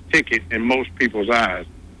biggest ticket in most people's eyes.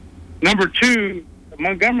 Number two,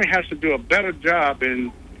 Montgomery has to do a better job in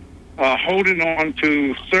holding on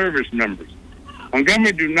to service members.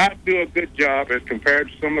 Montgomery do not do a good job as compared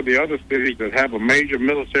to some of the other cities that have a major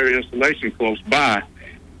military installation close by.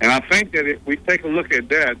 And I think that if we take a look at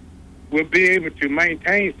that, we'll be able to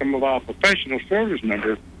maintain some of our professional service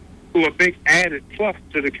members who are big added plus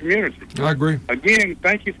to the community. I agree. Again,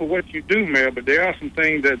 thank you for what you do, Mayor, but there are some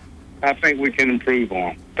things that I think we can improve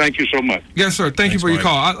on. Thank you so much. Yes, sir. Thank you for your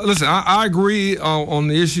call. I agree on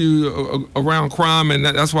the issue around crime, and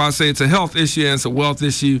that's why I say it's a health issue and it's a wealth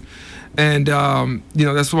issue. And,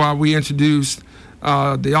 that's why we introduced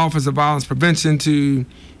the Office of Violence Prevention to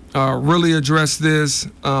really address this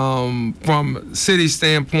from city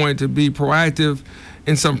standpoint, to be proactive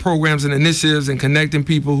in some programs and initiatives and connecting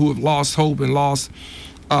people who have lost hope and lost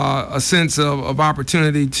a sense of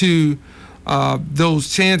opportunity to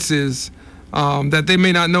those chances that they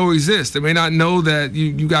may not know exist. They may not know that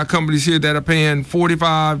you got companies here that are paying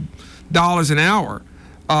 $45 an hour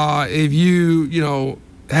if you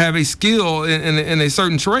have a skill in a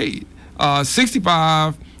certain trade.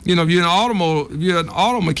 65, if you're an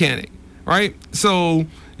auto mechanic, right? So,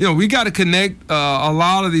 we got to connect a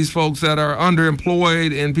lot of these folks that are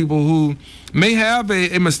underemployed and people who may have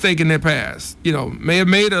a mistake in their past, may have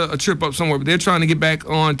made a trip up somewhere, but they're trying to get back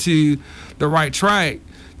onto the right track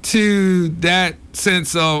to that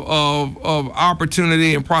sense of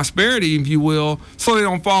opportunity and prosperity, if you will, so they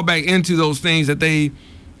don't fall back into those things that they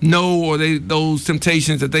know or those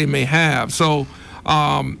temptations that they may have. So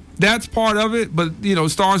that's part of it, but it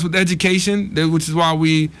starts with education, which is why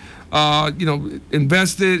we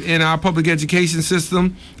invested in our public education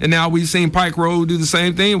system, and now we've seen Pike Road do the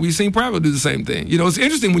same thing, and we've seen Prattville do the same thing. It's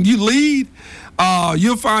interesting, when you lead,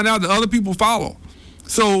 you'll find out that other people follow.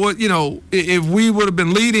 So, if we would have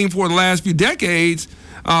been leading for the last few decades,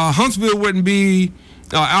 Huntsville wouldn't be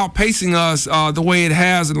outpacing us the way it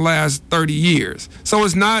has in the last 30 years. So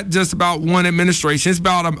it's not just about one administration. It's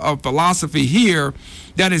about a philosophy here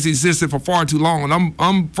that has existed for far too long. And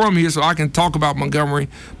I'm from here, so I can talk about Montgomery,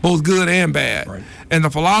 both good and bad. Right. And the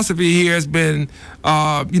philosophy here has been,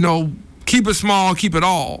 keep it small, keep it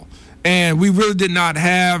all. And we really did not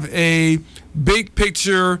have a big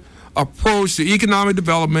picture approach to economic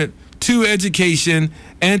development, to education,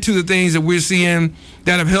 and to the things that we're seeing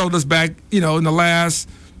that have held us back, in the last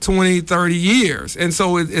 20, 30 years. And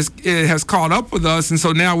so it has caught up with us, and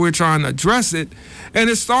so now we're trying to address it. And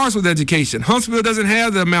it starts with education. Huntsville doesn't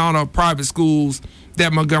have the amount of private schools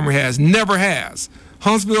that Montgomery has, never has.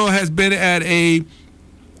 Huntsville has been at a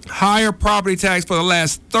higher property tax for the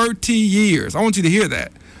last 30 years. I want you to hear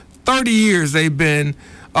that. 30 years they've been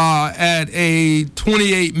at a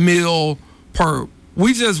 28 mil per.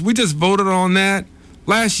 We just voted on that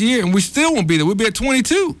last year, and we still won't be there. We'll be at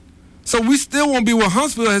 22. So we still won't be where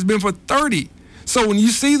Huntsville has been for 30. So when you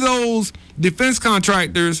see those defense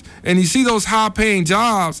contractors and you see those high-paying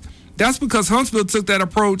jobs, that's because Huntsville took that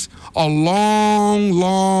approach a long,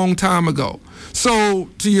 long time ago. So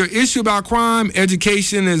to your issue about crime,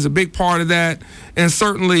 education is a big part of that, and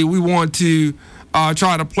certainly we want to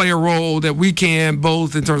try to play a role that we can,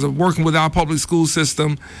 both in terms of working with our public school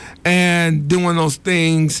system and doing those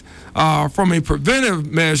things from a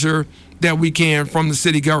preventive measure that we can from the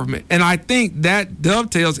city government. And I think that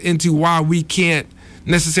dovetails into why we can't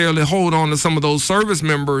necessarily hold on to some of those service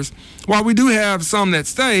members. While we do have some that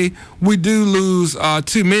stay, we do lose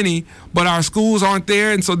too many, but our schools aren't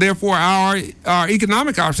there, and so therefore our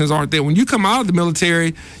economic options aren't there. When you come out of the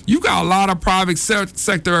military, you've got a lot of private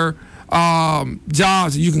sector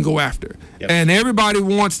jobs that you can go after. Yep. And everybody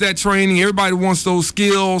wants that training. Everybody wants those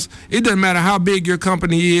skills. It doesn't matter how big your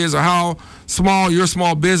company is or how small your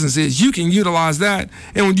small business is. You can utilize that.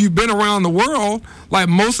 And when you've been around the world, like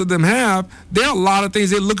most of them have, there are a lot of things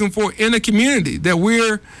they're looking for in a community that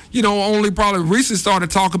we're, only probably recently started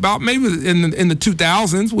to talk about, maybe in the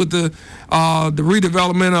 2000s with the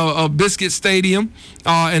redevelopment of Biscuit Stadium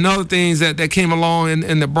and other things that came along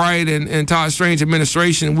in the Bright and Todd Strange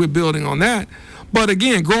administration. We're building on that. But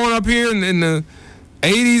again, growing up here in the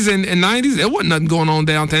 80s and 90s, there wasn't nothing going on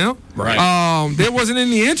downtown. Right. There wasn't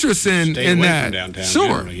any interest in that. From downtown,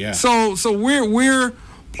 sure. Yeah. So we're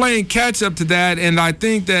playing catch up to that, and I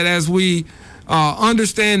think that as we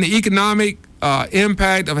understand the economic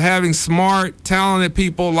impact of having smart, talented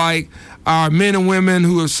people like our men and women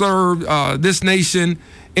who have served this nation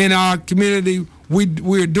in our community,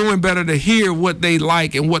 we're doing better to hear what they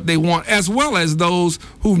like and what they want, as well as those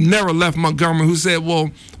who've never left Montgomery who said,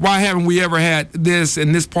 well, why haven't we ever had this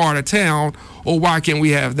in this part of town, or why can't we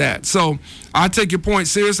have that? So I take your point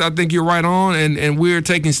serious. I think you're right on, and we're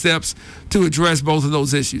taking steps to address both of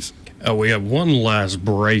those issues. We have one last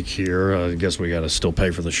break here. I guess we got to still pay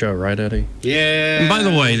for the show, right, Eddie? Yeah. And by the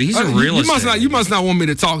way, these are real estate. You must not want me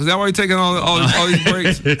to talk. Is that why you're taking all these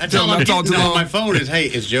breaks? That's all I'm talking on my phone is, hey,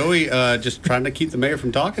 is Joey just trying to keep the mayor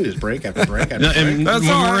from talking his break after break after break? And when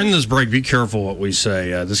we're in this break, be careful what we say.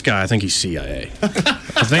 This guy, I think he's CIA.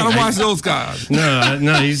 I don't watch those guys.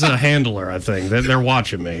 No, he's a handler, I think. They're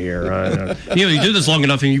watching me here. You do this long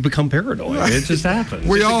enough and you become paranoid. It just happens.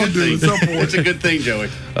 We all do. It's a good thing, Joey.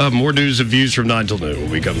 More news and views from 9 till noon when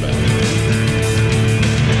we come back.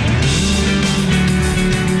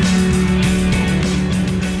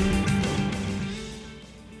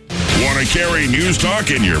 Want to carry News Talk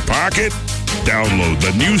in your pocket? Download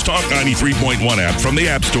the News Talk 93.1 app from the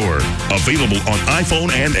App Store. Available on iPhone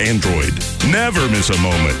and Android. Never miss a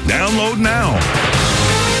moment. Download now.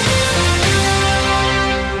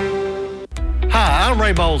 Hi, I'm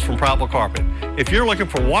Ray Bowles from Prattville Carpet. If you're looking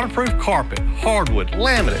for waterproof carpet, hardwood,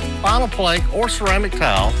 laminate, vinyl plank, or ceramic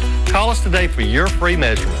tile, call us today for your free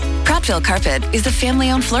measurement. Prattville Carpet is a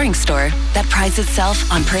family-owned flooring store that prides itself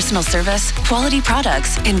on personal service, quality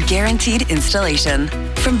products, and guaranteed installation.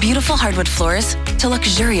 From beautiful hardwood floors to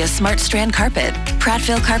luxurious smart strand carpet,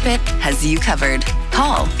 Prattville Carpet has you covered.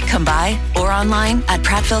 Call, come by, or online at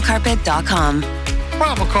prattvillecarpet.com.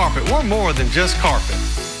 Prattville Carpet, we're more than just carpet.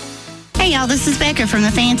 Hey y'all, this is Becca from the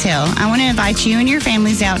Fantail. I want to invite you and your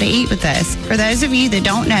families out to eat with us. For those of you that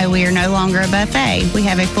don't know, we are no longer a buffet. We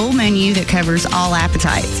have a full menu that covers all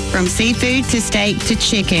appetites, from seafood to steak to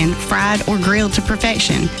chicken, fried or grilled to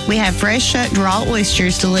perfection. We have fresh shut raw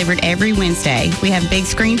oysters delivered every Wednesday. We have big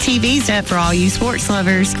screen TVs up for all you sports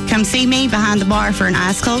lovers. Come see me behind the bar for an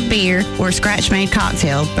ice cold beer or a scratch-made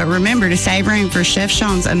cocktail. But remember to save room for Chef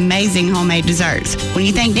Sean's amazing homemade desserts. When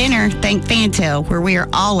you think dinner, think Fantail, where we are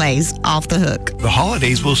always off the hook. The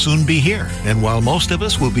holidays will soon be here, and while most of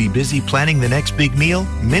us will be busy planning the next big meal,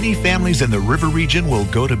 many families in the river region will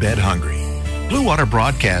go to bed hungry. Blue Water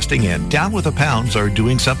Broadcasting and Down with the Pounds are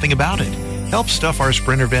doing something about it. Help stuff our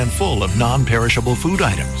Sprinter van full of non-perishable food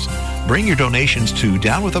items. Bring your donations to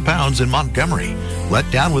Down with the Pounds in Montgomery.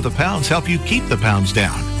 Let Down with the Pounds help you keep the pounds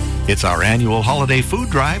down. It's our annual holiday food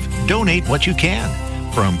drive. Donate what you can.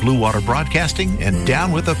 From Blue Water Broadcasting and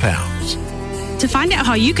Down with the Pounds. To find out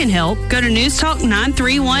how you can help, go to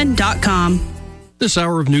newstalk931.com. This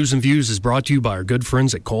hour of News and Views is brought to you by our good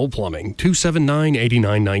friends at Cole Plumbing,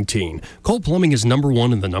 279-8919. Cole Plumbing is number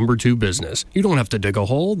one in the number two business. You don't have to dig a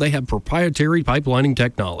hole. They have proprietary pipelining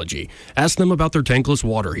technology. Ask them about their tankless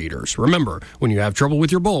water heaters. Remember, when you have trouble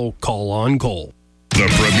with your bowl, call on Cole. The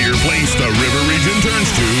premier place the River Region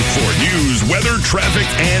turns to for news, weather, traffic,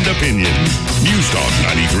 and opinion. News Talk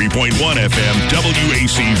 93.1 FM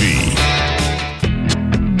WACV.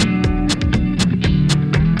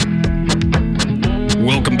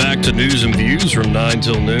 Welcome back to News and Views from 9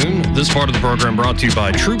 till noon. This part of the program brought to you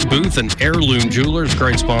by Troop Booth and Heirloom Jewelers,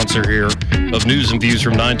 great sponsor here of News and Views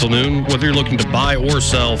from 9 till noon. Whether you're looking to buy or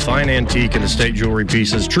sell fine antique and estate jewelry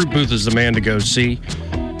pieces, Troop Booth is the man to go see.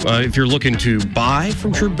 If you're looking to buy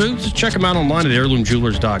from Troop Booth, just check them out online at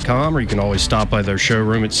heirloomjewelers.com, or you can always stop by their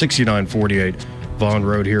showroom at 6948 Vaughn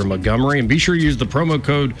Road here in Montgomery. And be sure to use the promo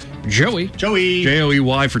code Joey. Joey,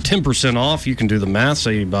 for 10% off. You can do the math.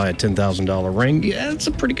 Say you buy a $10,000 ring. Yeah, it's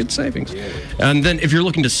a pretty good savings. Yeah. And then if you're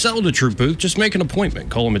looking to sell to Troop Booth, just make an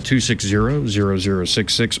appointment. Call them at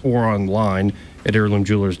 260-0066 or online at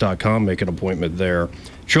heirloomjewelers.com. Make an appointment there.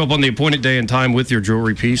 Show up on the appointed day and time with your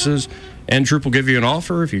jewelry pieces, and Troop will give you an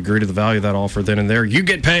offer. If you agree to the value of that offer then and there, you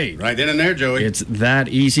get paid. Right then and there, Joey. It's that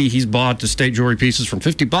easy. He's bought estate jewelry pieces from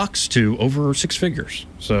 $50 to over six figures.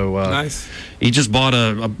 So nice. He just bought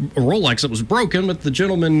a Rolex that was broken, but the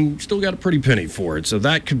gentleman still got a pretty penny for it. So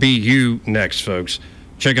that could be you next, folks.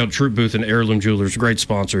 Check out Troop Booth and Heirloom Jewelers, great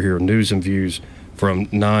sponsor here, News and Views from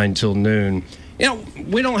 9 till noon. You know,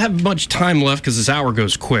 we don't have much time left because this hour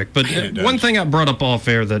goes quick, but one thing I brought up off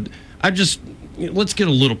air that let's get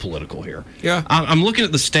a little political here. Yeah. I'm looking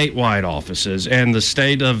at the statewide offices and the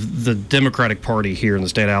state of the Democratic Party here in the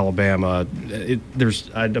state of Alabama. There's,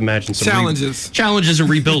 I'd imagine, some challenges and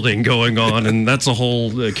rebuilding going on, and that's a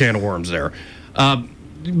whole can of worms there.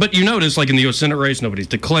 But you notice, like in the U.S. Senate race, nobody's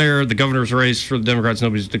declared. The governor's race for the Democrats,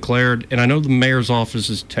 nobody's declared. And I know the mayor's office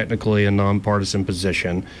is technically a nonpartisan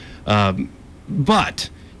position. But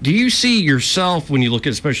do you see yourself, when you look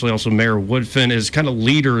at especially also Mayor Woodfin, as kind of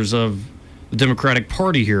leaders of the Democratic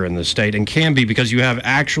Party here in the state, and can be because you have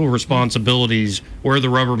actual responsibilities where the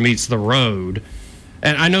rubber meets the road?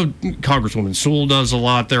 And I know Congresswoman Sewell does a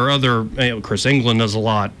lot. There are other, Chris England does a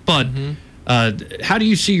lot. But how do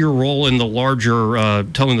you see your role in the larger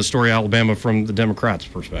telling the story of Alabama from the Democrats'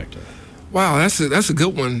 perspective? Wow, that's a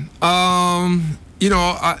good one. I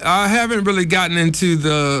haven't really gotten into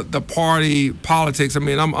the party politics. I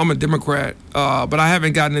mean, I'm a Democrat, but I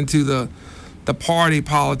haven't gotten into the party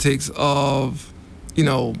politics of,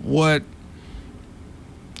 what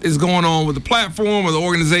is going on with the platform or the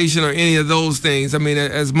organization or any of those things. I mean,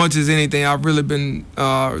 as much as anything, I've really been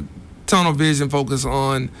tunnel vision focused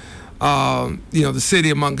on, the city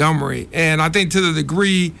of Montgomery. And I think to the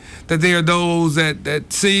degree that there are those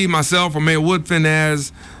that see myself or Mayor Woodfin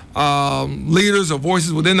as leaders or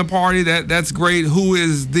voices within the party, that's great. Who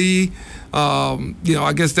is the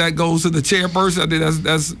I guess that goes to the chairperson. I think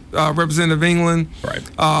that's Representative England, right?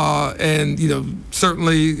 And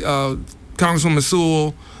certainly Congresswoman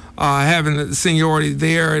Sewell having the seniority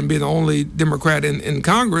there and being the only Democrat in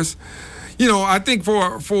Congress. I think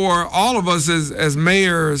for all of us as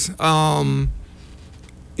mayors,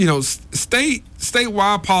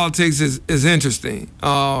 statewide politics is interesting.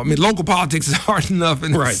 Local politics is hard enough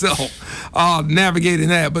in itself, navigating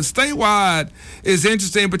that. But statewide is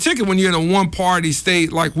interesting, particularly when you're in a one-party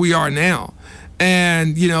state like we are now.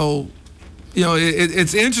 And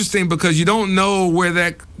it's interesting because you don't know where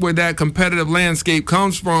that competitive landscape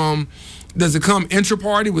comes from. Does it come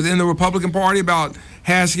intra-party within the Republican Party about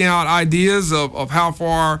hashing out ideas of how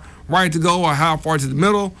far right to go or how far to the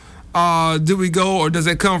middle do we go, or does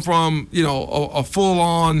it come from a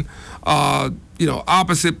full-on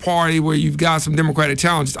opposite party where you've got some Democratic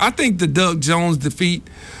challenges? I think the Doug Jones defeat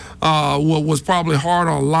was probably hard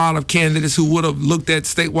on a lot of candidates who would have looked at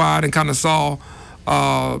statewide and kind of saw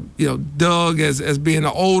Doug as being an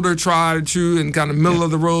older, tried and true, and kind of middle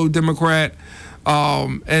of the road Democrat.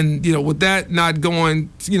 And with that not going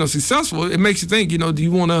successful, it makes you think, do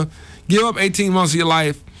you want to give up 18 months of your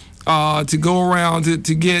life to go around to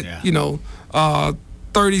get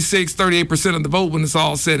 36-38% of the vote when it's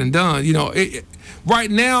all said and done? Right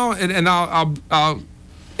now, and I'll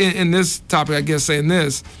in this topic, I guess, saying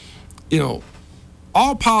this,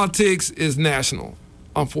 all politics is national,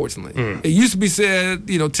 unfortunately. It used to be said,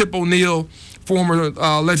 Tip O'Neill, former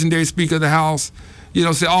legendary Speaker of the House,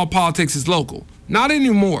 said all politics is local. Not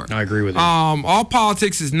anymore. I agree with you. All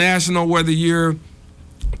politics is national, whether you're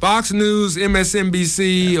Fox News,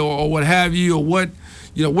 MSNBC, or what have you, or what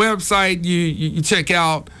website you check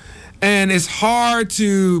out. And it's hard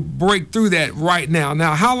to break through that right now.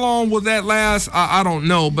 Now, how long will that last? I don't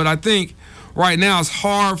know. But I think right now it's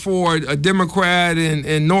hard for a Democrat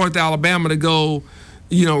in North Alabama to go,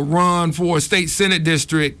 run for a state Senate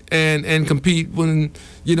district and compete when,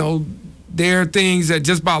 there are things that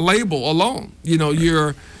just by label alone,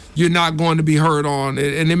 you're not going to be heard on.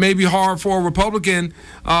 And it may be hard for a Republican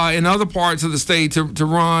in other parts of the state to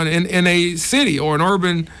run in a city or an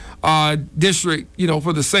urban district,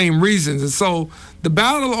 for the same reasons. And so the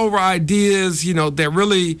battle over ideas, that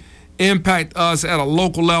really impact us at a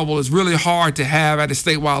local level is really hard to have at a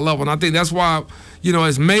statewide level. And I think that's why,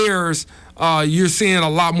 as mayors, you're seeing a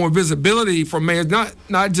lot more visibility from mayors,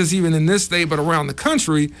 not just even in this state, but around the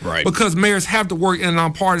country, right? Because mayors have to work in a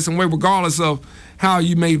nonpartisan way, regardless of how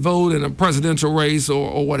you may vote in a presidential race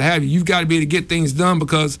or what have you. You've got to be able to get things done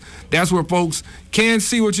because that's where folks can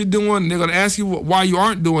see what you're doing, and they're going to ask you why you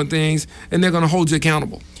aren't doing things, and they're going to hold you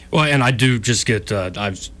accountable. Well, and I do just get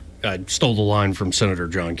I stole the line from Senator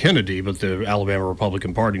John Kennedy, but the Alabama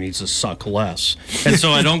Republican Party needs to suck less. And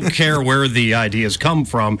so I don't care where the ideas come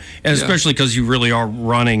from, and especially because you really are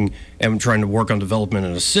running and trying to work on development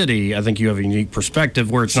in a city, I think you have a unique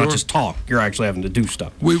perspective where it's not just talk. You're actually having to do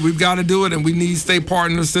stuff. We've got to do it, and we need state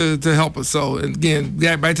partners to help us. So, again,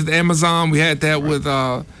 back to the Amazon, we had that with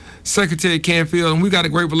Secretary Canfield, and we've got a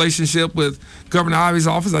great relationship with Governor Ivey's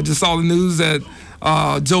office. I just saw the news that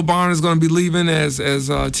Joe Barnes is going to be leaving as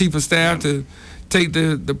Chief of Staff to take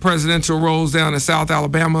the presidential roles down in South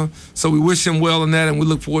Alabama. So we wish him well in that, and we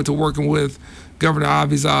look forward to working with Governor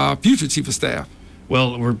Ivey's future Chief of Staff.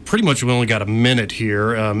 Well, we only got a minute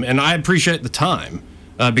here, and I appreciate the time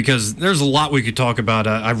because there's a lot we could talk about.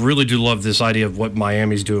 I really do love this idea of what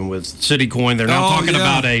Miami's doing with Citicoin. They're now talking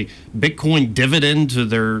about a Bitcoin dividend to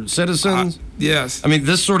their citizens. Yes. I mean,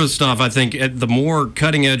 this sort of stuff, I think, the more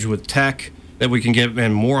cutting edge with tech that we can get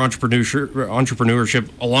and more entrepreneurship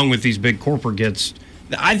along with these big corporate gets,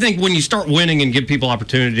 I think when you start winning and give people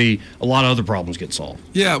opportunity, a lot of other problems get solved.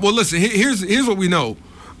 Yeah, well, listen, here's what we know.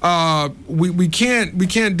 We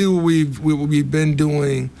can't do what we've been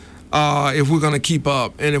doing if we're going to keep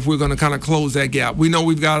up and if we're going to kind of close that gap. We know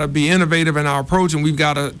we've got to be innovative in our approach, and we've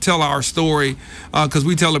got to tell our story because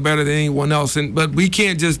we tell it better than anyone else. But we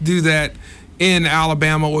can't just do that in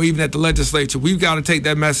Alabama or even at the legislature. We've got to take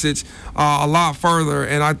that message a lot further.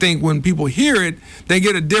 And I think when people hear it, they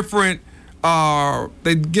get a different